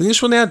 The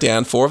English were now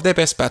down 4 of their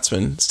best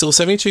batsmen, still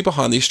 72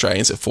 behind the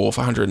Australians at 4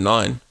 for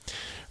 109.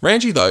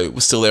 Ranji, though,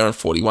 was still there on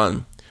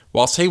 41.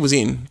 Whilst he was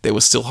in, there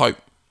was still hope.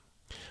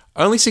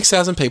 Only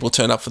 6,000 people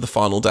turned up for the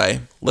final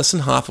day, less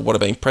than half of what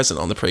had been present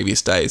on the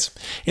previous days,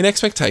 in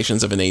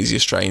expectations of an easy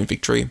Australian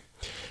victory.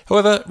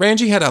 However,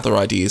 Ranji had other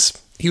ideas.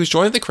 He was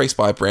joined at the crease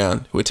by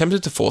Brown, who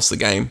attempted to force the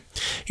game.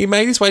 He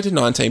made his way to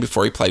 19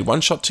 before he played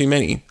 1 shot too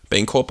many,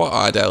 being caught by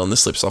Iredale in the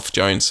slips off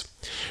Jones.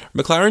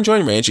 McLaren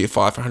joined Ranji at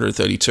 5 for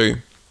 132.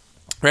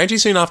 Ranji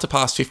soon after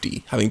passed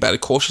 50, having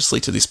batted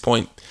cautiously to this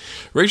point.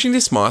 Reaching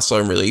this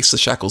milestone released the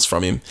shackles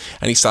from him,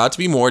 and he started to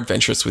be more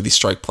adventurous with his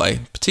stroke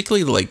play,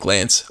 particularly the leg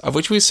glance, of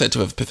which he was said to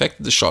have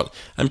perfected the shot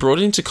and brought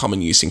it into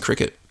common use in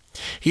cricket.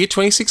 He hit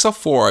 26 off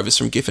 4 overs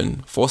from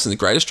Giffen, forcing the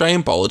great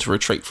Australian bowler to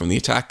retreat from the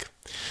attack.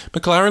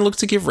 McLaren looked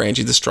to give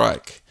Ranji the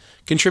strike,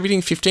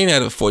 contributing 15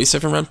 out of a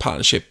 47-run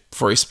partnership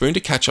before he spooned a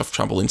catch off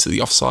Trumble into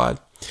the offside.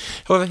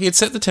 However, he had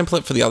set the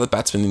template for the other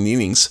batsmen in the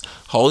innings,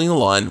 holding the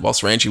line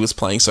whilst Ranji was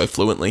playing so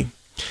fluently.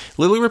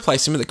 Lilly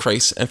replaced him at the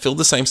crease and filled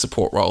the same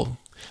support role.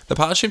 The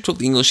partnership took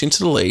the English into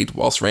the lead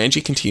whilst Ranji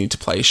continued to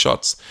play his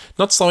shots,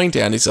 not slowing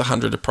down as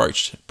 100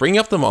 approached, bringing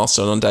up the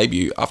milestone on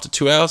debut after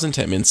 2 hours and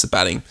 10 minutes of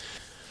batting,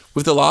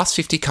 with the last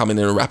 50 coming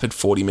in a rapid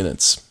 40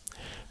 minutes.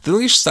 The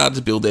English started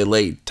to build their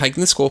lead,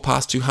 taking the score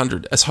past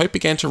 200 as hope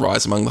began to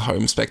rise among the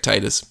home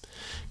spectators.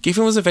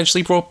 Giffen was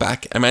eventually brought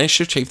back and managed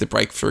to achieve the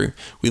breakthrough,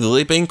 with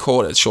Lilly being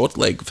caught at short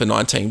leg for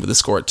 19 with a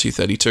score at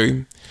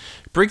 232.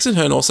 Briggs and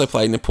Hearn also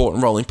played an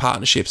important role in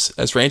partnerships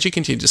as Ranji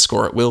continued to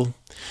score at will.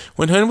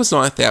 When Hearn was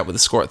ninth out with a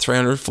score at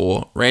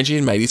 304, Ranji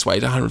had made his way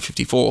to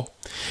 154.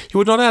 He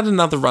would not add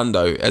another run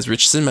though, as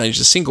Richardson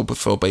managed a single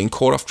before being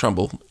caught off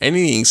Trumble,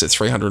 ending the innings at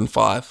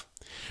 305.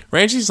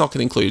 Ranji's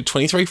knock-out included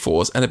 23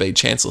 fours and a beat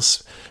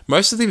chanceless.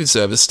 Most of the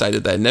observers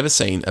stated they had never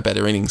seen a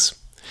better innings.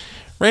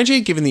 Ranji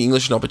had given the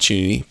English an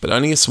opportunity, but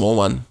only a small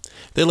one.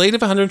 Their lead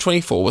of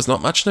 124 was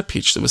not much on a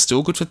pitch that was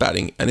still good for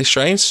batting, and the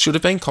Australians should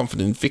have been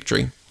confident in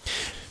victory.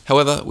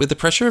 However, with the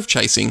pressure of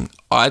chasing,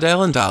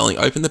 Iredale and Darling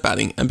opened the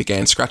batting and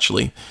began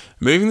scratchily,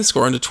 moving the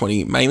score under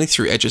 20 mainly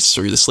through edges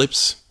through the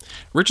slips.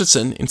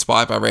 Richardson,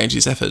 inspired by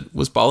Ranji's effort,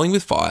 was bowling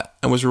with fire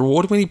and was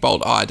rewarded when he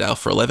bowled Iredale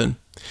for 11.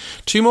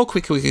 2 more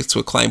quick wickets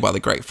were claimed by the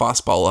great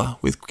fast bowler,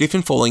 with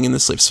Giffen falling in the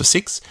slips for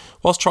 6,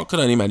 whilst Trott could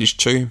only manage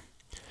 2.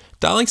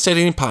 Darling stayed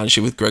in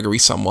partnership with Gregory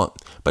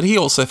somewhat, but he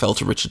also fell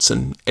to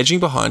Richardson, edging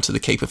behind to the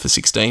keeper for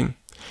 16.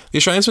 The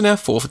Australians were now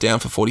 4 down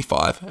for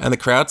 45, and the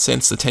crowd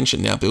sensed the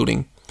tension now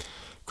building.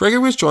 Gregory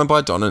was joined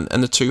by Donnan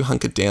and the two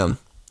hunkered down.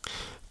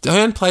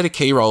 Hearn played a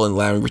key role in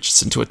allowing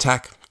Richardson to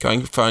attack,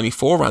 going for only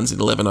 4 runs in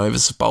 11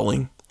 overs of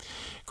bowling.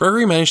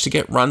 Gregory managed to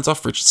get runs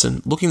off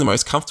Richardson, looking the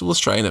most comfortable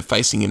Australian at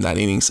facing him that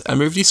innings, and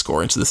moved his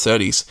score into the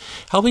 30s,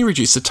 helping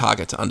reduce the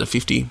target to under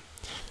 50.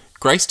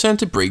 Grace turned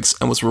to Briggs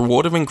and was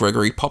rewarded when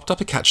Gregory popped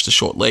up a catch to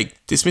short leg,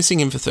 dismissing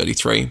him for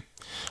 33.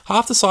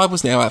 Half the side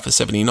was now out for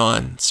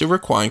 79, still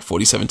requiring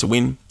 47 to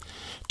win.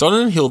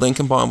 Donnan and Hill then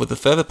combined with a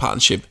further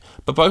partnership,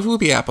 but both would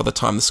be out by the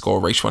time the score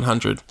reached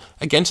 100,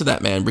 again to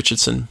that man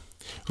Richardson.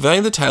 With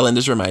only the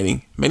tail-enders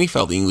remaining, many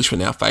felt the English were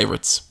now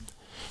favourites.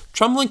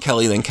 Trumble and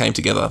Kelly then came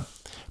together.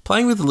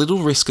 Playing with as little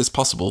risk as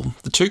possible,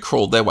 the two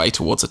crawled their way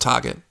towards a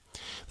target.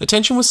 The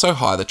tension was so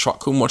high that Trott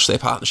couldn't watch their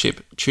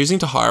partnership, choosing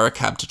to hire a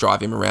cab to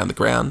drive him around the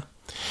ground.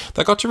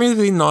 They got to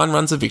within 9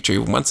 runs of victory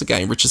when once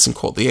again Richardson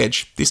caught the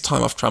edge, this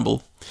time off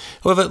Trumble.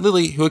 However,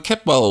 Lilly, who had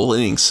kept well all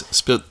innings,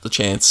 spilt the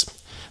chance.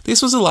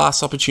 This was the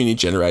last opportunity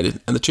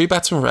generated, and the two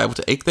batsmen were able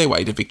to eke their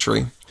way to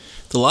victory.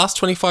 The last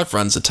 25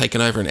 runs had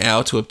taken over an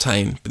hour to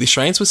obtain, but the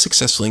Australians were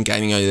successful in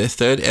gaining only their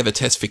 3rd ever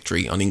Test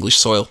victory on English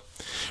soil.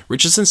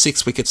 Richardson's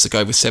 6 wickets to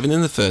go with 7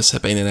 in the first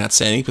had been an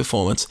outstanding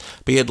performance,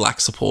 but he had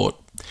lacked support.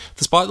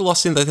 Despite the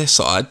loss in their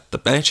side,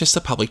 the Manchester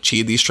public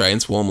cheered the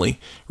Australians warmly,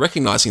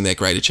 recognising their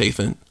great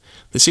achievement.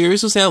 The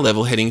series was now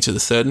level heading to the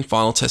 3rd and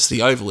final test of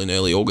the Oval in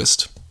early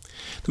August.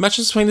 The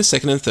matches between the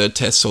 2nd and 3rd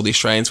tests saw the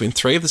Australians win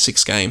 3 of the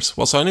 6 games,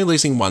 whilst only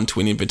losing 1 to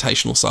an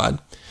invitational side.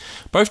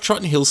 Both Trott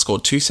and Hill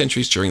scored 2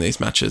 centuries during these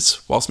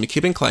matches, whilst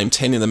McKibben claimed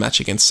 10 in the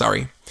match against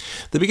Surrey.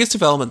 The biggest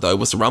development, though,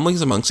 was the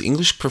rumblings amongst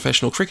English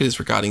professional cricketers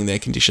regarding their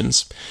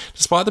conditions.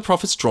 Despite the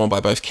profits drawn by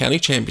both county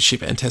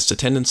championship and test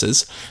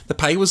attendances, the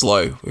pay was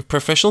low, with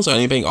professionals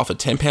only being offered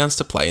 £10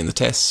 to play in the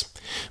tests.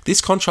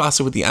 This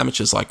contrasted with the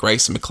amateurs like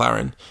Grace and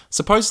McLaren,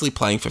 supposedly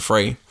playing for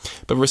free,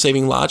 but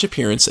receiving large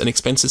appearance and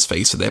expenses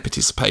fees for their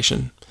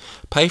participation.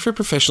 Pay for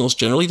professionals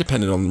generally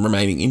depended on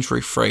remaining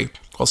injury-free,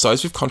 whilst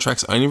those with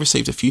contracts only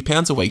received a few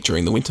pounds a week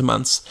during the winter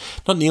months,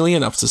 not nearly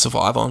enough to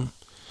survive on.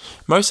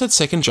 Most had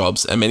second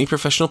jobs, and many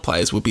professional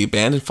players would be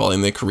abandoned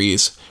following their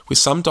careers, with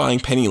some dying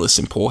penniless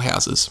in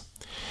poorhouses.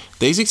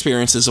 These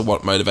experiences are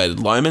what motivated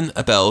Lohmann,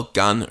 Abel,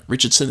 Gunn,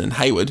 Richardson and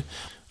Hayward,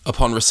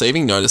 upon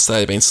receiving notice they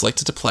had been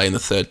selected to play in the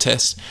 3rd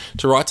test,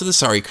 to write to the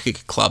Surrey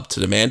Cricket Club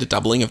to demand a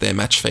doubling of their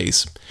match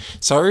fees.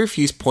 Surrey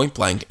refused point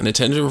blank and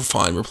intended to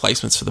find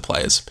replacements for the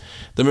players.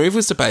 The move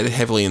was debated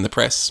heavily in the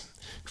press.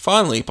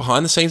 Finally,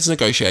 behind-the-scenes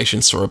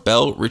negotiations saw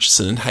Abel,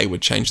 Richardson and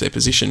Hayward change their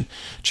position,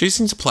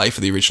 choosing to play for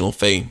the original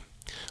fee.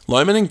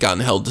 Lohmann and Gunn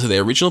held to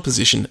their original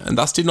position and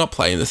thus did not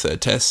play in the 3rd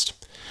test.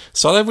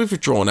 Soto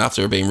withdrawn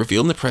after it being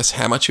revealed in the press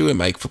how much he would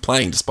make for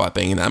playing despite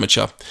being an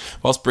amateur,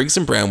 whilst Briggs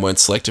and Brown weren't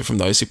selected from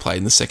those who played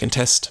in the 2nd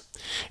test.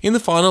 In the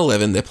final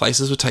 11, their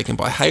places were taken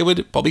by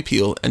Hayward, Bobby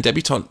Peel and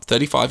debutant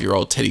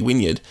 35-year-old Teddy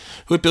Wynyard,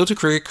 who had built a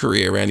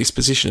career around his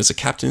position as a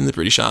captain in the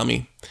British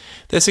Army.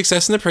 Their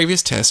success in the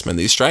previous test meant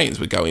the Australians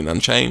would go in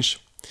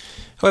unchanged.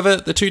 However,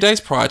 the 2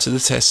 days prior to the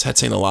test had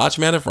seen a large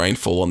amount of rain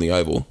fall on the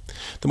Oval.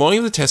 The morning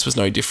of the test was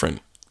no different.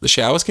 The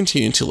showers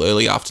continued until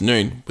early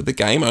afternoon, with the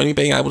game only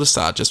being able to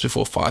start just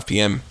before 5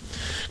 p.m.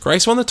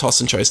 Grace won the toss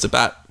and chose to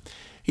bat.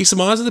 He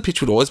surmised that the pitch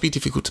would always be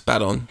difficult to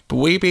bat on, but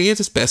would be at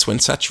its best when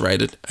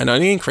saturated and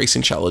only increase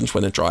in challenge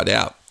when it dried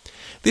out.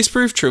 This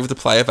proved true of the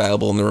play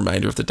available in the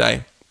remainder of the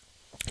day.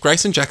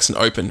 Grace and Jackson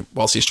opened,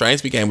 whilst the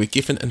Australians began with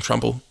Giffen and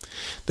Trumble.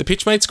 The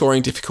pitch made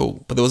scoring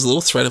difficult, but there was little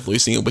threat of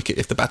losing a wicket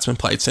if the batsman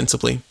played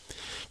sensibly.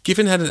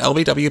 Giffen had an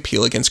LBW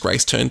appeal against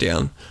Grace turned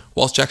down,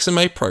 whilst Jackson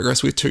made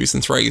progress with 2s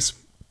and 3s.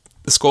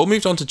 The score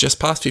moved on to just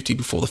past 50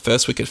 before the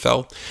first wicket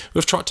fell,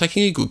 with Trott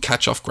taking a good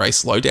catch off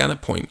Grace low down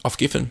at point off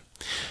Giffen.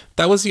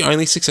 That was the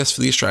only success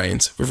for the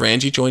Australians, with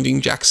Ranji joining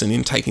Jackson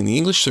in taking the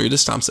English through to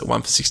stumps at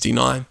 1 for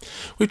 69,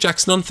 with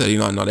Jackson on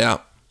 39 not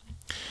out.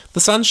 The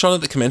sun shone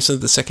at the commencement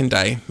of the 2nd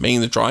day, meaning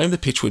the drying of the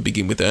pitch would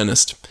begin with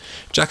earnest.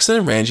 Jackson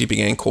and Ranji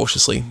began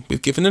cautiously,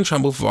 with Giffen and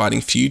Trumble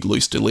providing few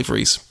loose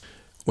deliveries.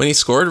 When his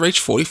score had reached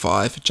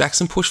 45,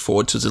 Jackson pushed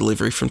forward to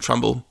delivery from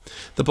Trumble.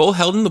 The ball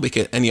held in the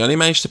wicket and he only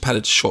managed to pat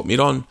it to short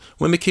mid-on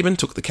when McKibben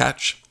took the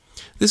catch.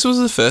 This was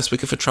the first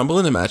wicket for Trumble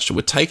in a match that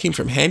would take him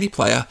from handy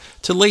player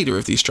to leader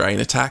of the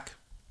Australian attack.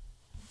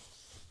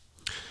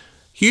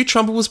 Hugh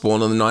Trumble was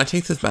born on the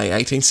 19th of May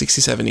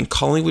 1867 in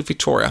Collingwood,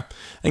 Victoria,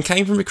 and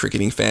came from a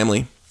cricketing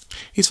family.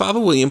 His father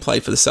William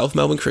played for the South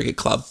Melbourne Cricket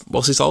Club,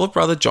 whilst his older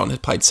brother John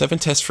had played 7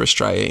 tests for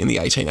Australia in the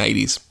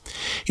 1880s.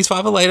 His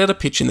father laid out a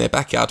pitch in their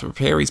backyard to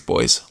prepare his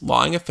boys,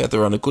 lying a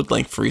feather on a good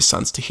length for his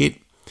sons to hit.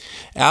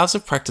 Hours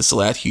of practice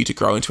allowed Hugh to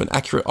grow into an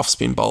accurate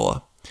off-spin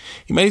bowler.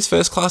 He made his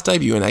first-class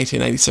debut in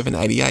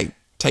 1887-88,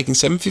 taking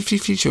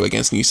 752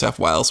 against New South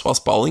Wales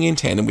whilst bowling in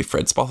tandem with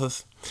Fred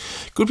Spofforth.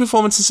 Good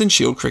performances in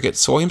Shield cricket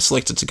saw him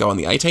selected to go on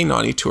the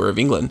 1890 tour of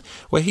England,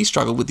 where he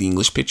struggled with the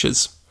English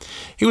pitches.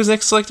 He was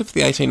next selected for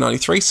the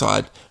 1893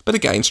 side, but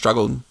again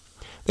struggled.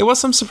 There was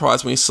some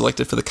surprise when he was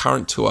selected for the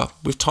current tour,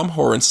 with Tom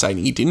Horan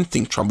stating he didn't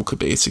think Trumble could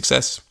be a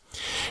success.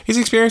 His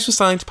experience was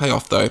starting to pay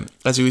off though,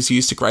 as he was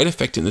used to great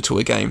effect in the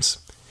tour games.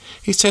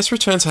 His test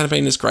returns hadn't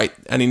been as great,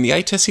 and in the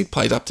 8 tests he'd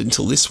played up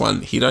until this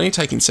one, he'd only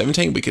taken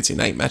 17 wickets in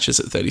 8 matches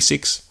at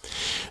 36.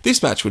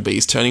 This match would be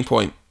his turning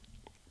point.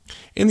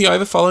 In the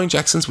over following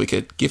Jackson's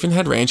wicket, Giffen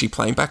had Ranji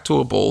playing back to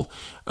a ball,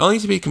 only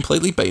to be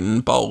completely beaten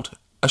and bowled,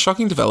 a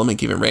shocking development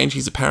given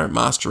Ranji's apparent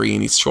mastery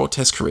in his short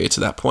test career to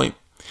that point.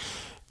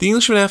 The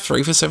English were now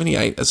 3 for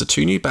 78 as the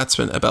two new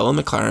batsmen, Abel and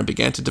McLaren,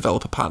 began to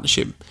develop a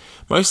partnership,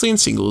 mostly in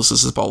singles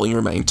as the bowling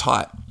remained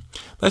tight.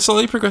 They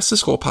slowly progressed to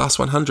score past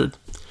 100.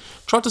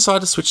 Trott decided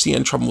to switch the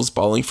end Trumble was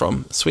bowling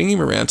from, swinging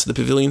him around to the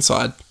pavilion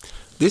side.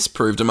 This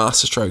proved a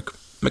masterstroke.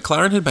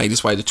 McLaren had made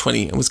his way to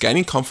 20 and was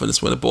gaining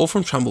confidence when a ball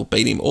from Trumble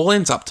beat him all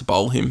ends up to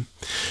bowl him.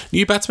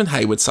 New batsman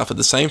Hayward suffered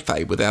the same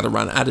fate without a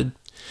run added.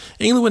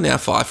 England were now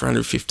 5 for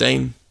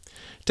 115.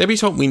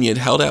 Debutant Wynyard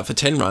held out for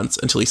 10 runs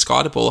until he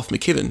skied a ball off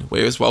McKibben,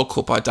 where he was well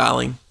caught by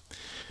Darling.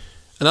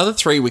 Another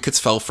 3 wickets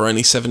fell for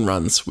only 7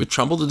 runs, with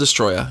Trumble the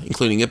destroyer,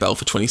 including Abel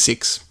for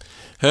 26.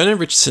 Hearn and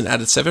Richardson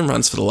added 7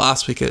 runs for the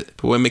last wicket,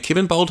 but when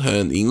McKibben bowled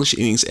Hearn, the English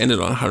innings ended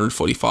on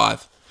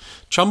 145.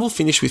 Trumble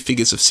finished with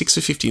figures of 6 for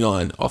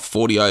 59 off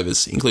 40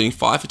 overs, including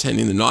 5 for 10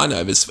 in the 9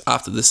 overs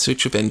after the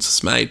switch of ends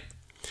was made.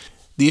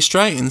 The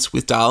Australians,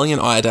 with Darling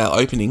and Iredale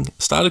opening,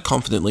 started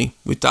confidently,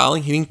 with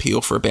Darling hitting Peel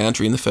for a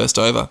boundary in the first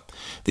over.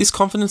 This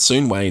confidence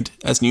soon waned,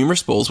 as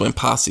numerous balls went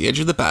past the edge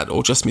of the bat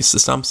or just missed the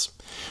stumps.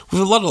 With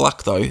a lot of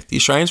luck though, the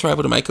Australians were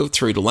able to make it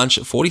through to lunch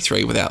at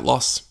 43 without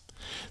loss.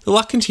 The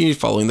luck continued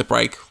following the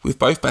break, with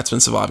both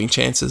batsmen surviving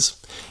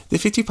chances. The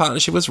 50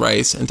 partnership was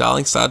raised and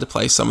Darling started to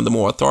play some of the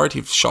more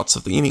authoritative shots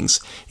of the innings,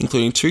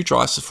 including 2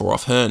 drives to 4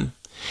 off Hearn.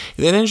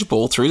 He then edged a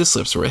ball through the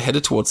slips where it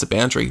headed towards the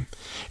boundary.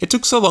 It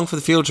took so long for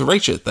the fielder to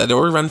reach it that they'd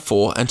already run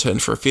 4 and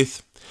turned for a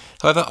 5th.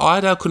 However,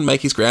 Iredale couldn't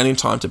make his ground in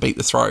time to beat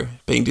the throw,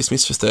 being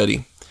dismissed for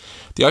 30.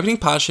 The opening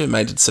partnership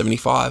made it to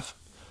 75.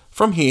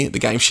 From here, the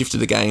game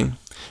shifted again.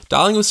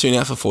 Darling was soon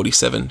out for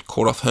 47,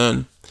 caught off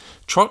Hearn.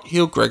 Trott,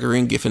 Hill, Gregory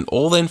and Giffen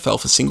all then fell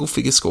for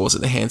single-figure scores at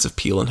the hands of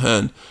Peel and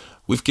Hearn,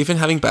 with Giffen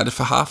having batted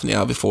for half an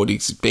hour before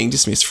being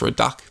dismissed for a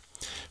duck.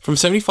 From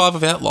 75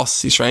 without loss,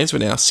 the Australians were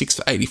now 6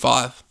 for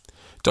 85.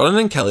 Donnan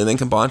and Kelly then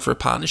combined for a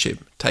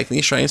partnership, taking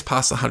the Australians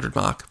past the 100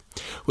 mark.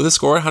 With a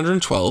score at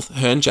 112,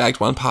 Hearn jagged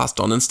one past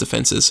Donnan's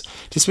defences,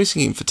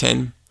 dismissing him for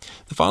 10.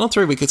 The final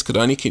 3 wickets could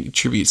only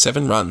contribute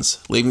 7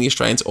 runs, leaving the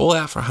Australians all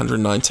out for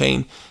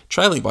 119,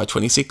 trailing by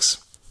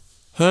 26.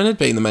 Hearn had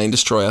been the main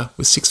destroyer,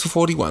 with 6 for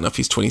 41 off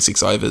his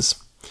 26 overs.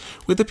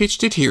 With the pitch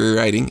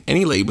deteriorating,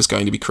 any lead was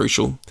going to be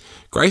crucial.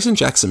 Grace and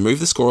Jackson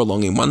moved the score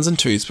along in 1s and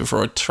 2s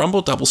before a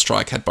Trumble double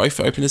strike had both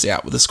openers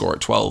out with a score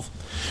at 12.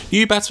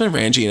 New batsmen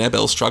Ranji and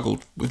Abel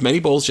struggled, with many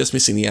balls just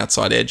missing the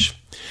outside edge.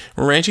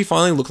 When Ranji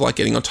finally looked like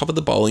getting on top of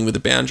the bowling with a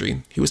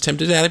boundary, he was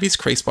tempted out of his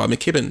crease by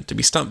McKibben to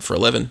be stumped for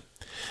 11.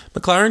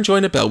 McLaren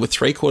joined Abel with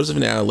 3/4 of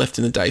an hour left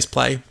in the day's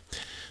play.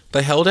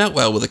 They held out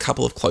well with a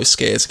couple of close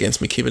scares against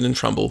McKibben and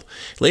Trumble,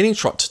 leading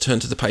Trott to turn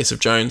to the pace of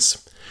Jones.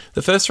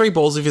 The first 3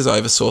 balls of his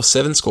over saw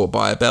 7 scored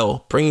by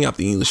Abel, bringing up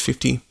the English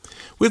 50.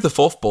 With the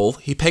 4th ball,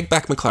 he pegged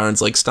back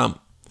McLaren's leg stump.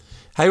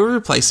 Hayward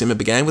replaced him and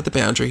began with the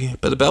boundary,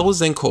 but Abel was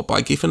then caught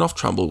by Giffen off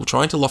Trumble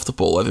trying to loft the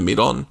ball over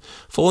mid-on,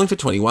 falling for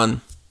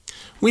 21.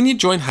 Wynyard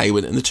joined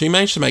Hayward and the two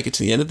managed to make it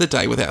to the end of the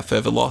day without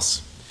further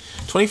loss.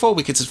 24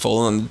 wickets had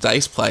fallen on the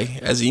day's play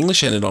as the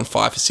English ended on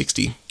 5 for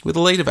 60, with a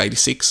lead of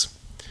 86.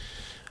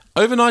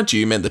 Overnight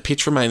dew meant the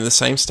pitch remained in the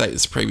same state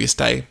as the previous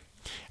day.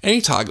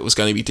 Any target was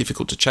going to be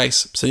difficult to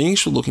chase, so the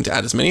English were looking to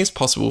add as many as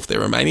possible with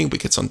their remaining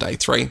wickets on day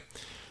 3.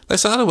 They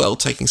started well,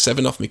 taking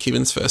 7 off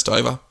McKibben's first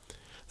over.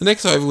 The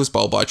next over was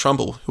bowled by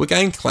Trumble, who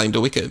again claimed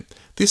a wicket.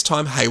 This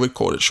time Hayward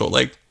caught it short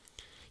leg.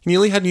 He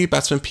nearly had new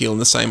batsman Peel in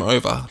the same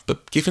over,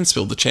 but Giffen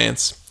spilled the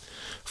chance.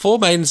 4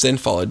 maidens then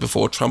followed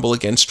before Trumble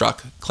again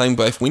struck, claiming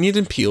both Wynyard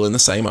and Peel in the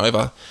same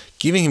over,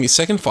 giving him his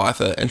second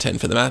fifer and 10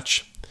 for the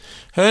match.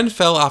 Hearn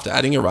fell after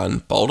adding a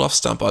run, bowled off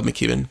stump by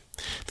McKibben.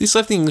 This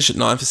left the English at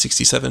 9 for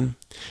 67.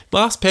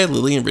 Last pair,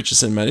 Lilly and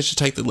Richardson managed to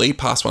take the lead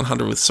past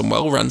 100 with some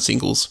well-run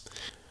singles.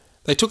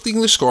 They took the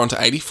English score on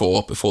to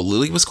 84 before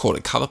Lilly was caught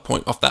at cover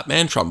point off that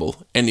man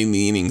Trumble, ending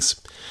the innings.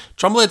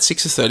 Trumble had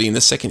 6 for 30 in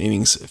the second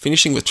innings,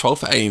 finishing with 12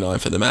 for 89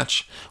 for the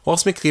match,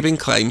 whilst McKibben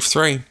claimed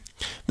 3.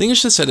 The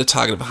English had set a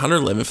target of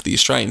 111 for the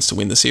Australians to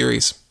win the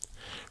series.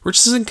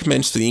 Richardson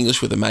commenced for the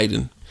English with a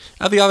maiden.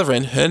 At the other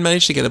end, Hearn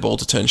managed to get a ball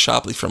to turn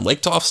sharply from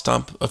leg to off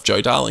stump of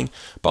Joe Darling,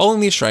 bowling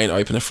the Australian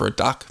opener for a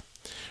duck.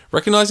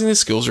 Recognising the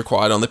skills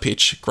required on the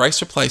pitch,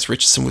 Grace replaced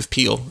Richardson with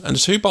Peel, and the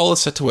two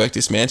bowlers set to work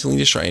dismantling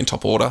the Australian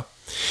top order.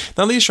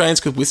 None of the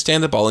Australians could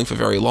withstand the bowling for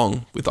very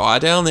long, with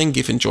Iredale and then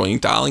Giffen joining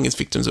Darling as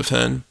victims of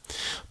Hearn.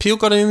 Peel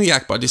got in the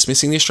act by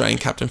dismissing the Australian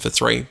captain for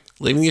 3,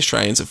 leaving the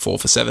Australians at 4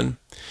 for 7.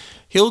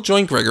 Hill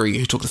joined Gregory,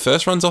 who took the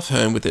first runs off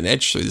Hearn with an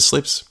edge through the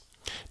slips.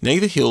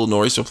 Neither Hill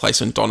nor his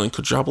replacement Donnan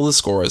could trouble the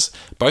scorers,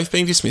 both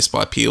being dismissed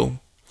by Peel.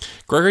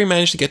 Gregory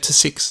managed to get to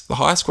 6, the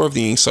highest score of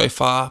the innings so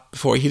far,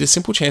 before he hit a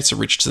simple chance to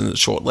Richardson at the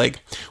short leg,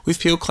 with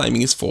Peel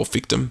claiming his 4th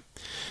victim.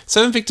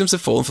 7 victims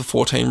had fallen for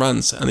 14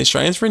 runs, and the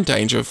Australians were in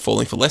danger of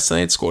falling for less than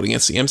they had scored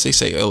against the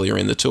MCC earlier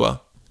in the tour.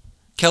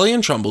 Kelly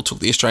and Trumble took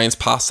the Australians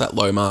past that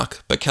low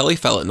mark, but Kelly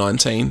fell at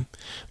 19.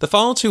 The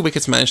final 2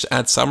 wickets managed to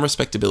add some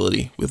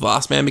respectability, with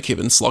last man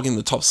McKibben slogging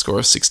the top score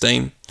of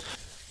 16.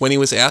 When he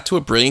was out to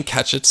a brilliant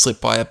catch at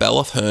slip by a bell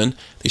off Hearn,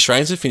 the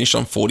Australians had finished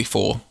on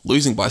 44,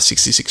 losing by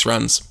 66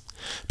 runs.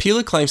 Peel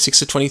had claimed 6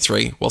 for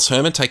 23, whilst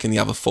Hearn had taken the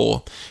other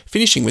 4,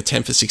 finishing with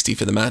 10 for 60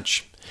 for the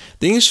match.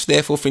 The English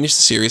therefore finished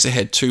the series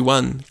ahead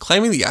 2-1,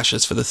 claiming the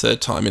Ashes for the 3rd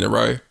time in a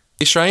row.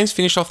 The Australians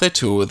finished off their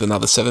tour with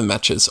another 7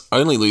 matches,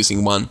 only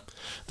losing 1.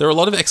 There are a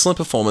lot of excellent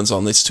performances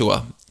on this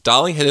tour.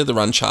 Darling headed the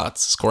run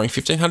charts, scoring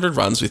 1,500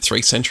 runs with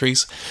 3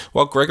 centuries,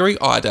 while Gregory,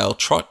 Iredale,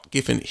 Trott,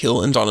 Giffen,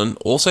 Hill and Donnan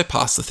also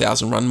passed the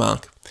 1,000-run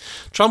mark.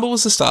 Trumble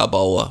was the star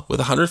bowler, with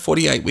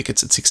 148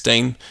 wickets at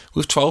 16,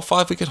 with 12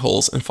 5-wicket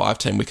hauls and 5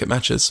 10-wicket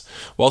matches,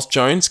 whilst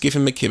Jones,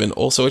 Giffen and McKibben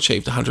also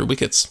achieved 100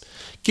 wickets.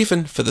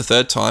 Giffen, for the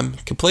 3rd time,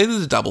 completed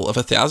the double of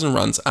 1,000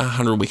 runs and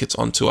 100 wickets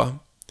on tour.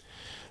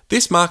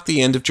 This marked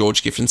the end of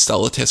George Giffen's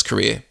stellar Test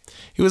career.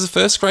 He was the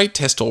first great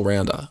Test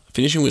all-rounder,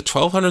 finishing with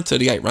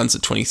 1,238 runs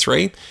at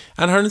 23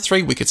 and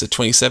 103 wickets at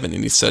 27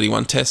 in his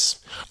 31 Tests,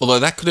 although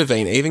that could have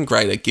been even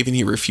greater given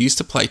he refused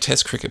to play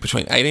Test cricket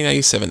between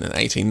 1887 and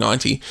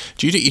 1890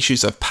 due to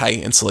issues of pay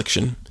and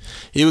selection.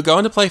 He would go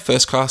on to play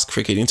first-class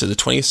cricket into the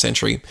 20th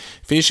century,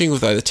 finishing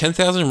with over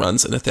 10,000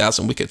 runs and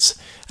 1,000 wickets,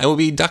 and will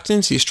be inducted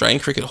into the Australian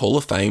Cricket Hall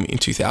of Fame in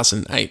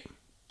 2008.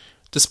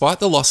 Despite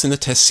the loss in the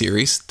Test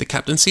series, the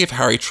captaincy of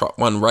Harry Trott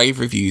won rave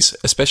reviews,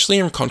 especially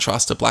in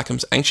contrast to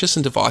Blackham's anxious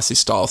and divisive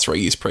style 3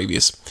 years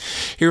previous.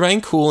 He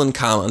remained cool and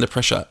calm under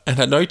pressure, and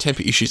had no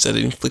temper issues that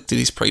had inflicted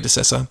his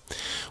predecessor.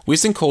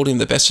 Wisden called him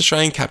the best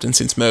Australian captain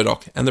since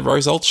Murdoch, and the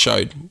results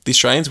showed, the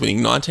Australians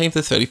winning 19 of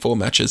the 34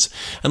 matches,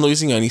 and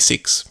losing only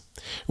 6.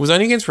 It was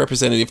only against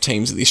representative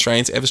teams that the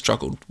Australians ever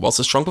struggled, whilst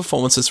the strong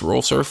performances were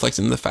also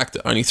reflected in the fact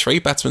that only 3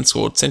 batsmen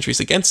scored centuries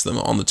against them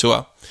on the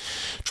tour.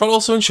 Trott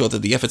also ensured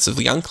that the efforts of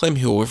young Clem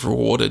Hill were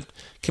rewarded,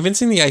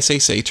 convincing the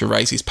ACC to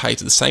raise his pay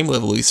to the same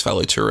level as his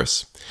fellow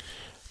tourists.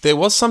 There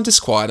was some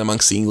disquiet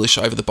amongst the English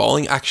over the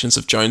bowling actions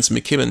of Jones and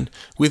McKibben,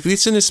 with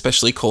Wisden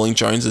especially calling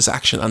Jones's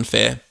action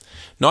unfair.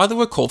 Neither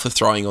were called for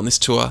throwing on this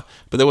tour,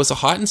 but there was a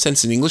heightened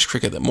sense in English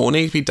cricket that more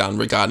needed to be done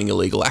regarding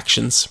illegal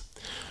actions.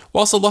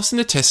 Whilst a loss in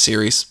the Test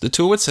series, the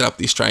tour would set up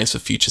the Australians for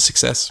future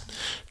success.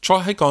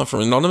 Trott had gone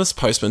from an anonymous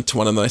postman to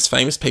one of the most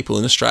famous people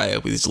in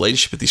Australia with his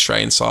leadership of the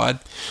Australian side,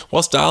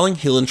 whilst Darling,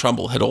 Hill and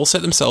Trumble had all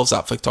set themselves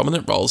up for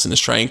dominant roles in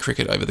Australian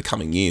cricket over the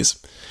coming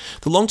years.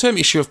 The long-term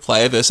issue of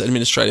player versus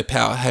administrative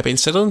power had been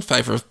settled in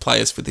favour of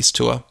players for this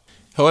tour.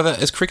 However,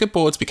 as cricket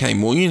boards became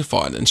more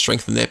unified and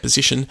strengthened their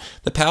position,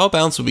 the power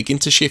balance would begin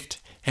to shift,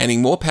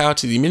 handing more power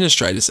to the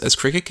administrators as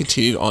cricket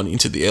continued on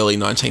into the early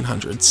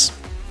 1900s.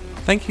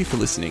 Thank you for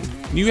listening.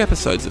 New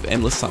episodes of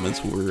Endless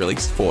Summons will be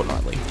released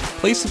fortnightly.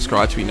 Please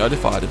subscribe to be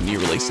notified of new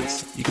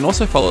releases. You can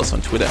also follow us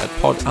on Twitter at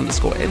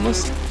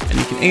pod_endless, and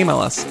you can email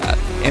us at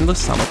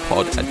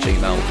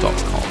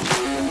endlesssummerpod@gmail.com.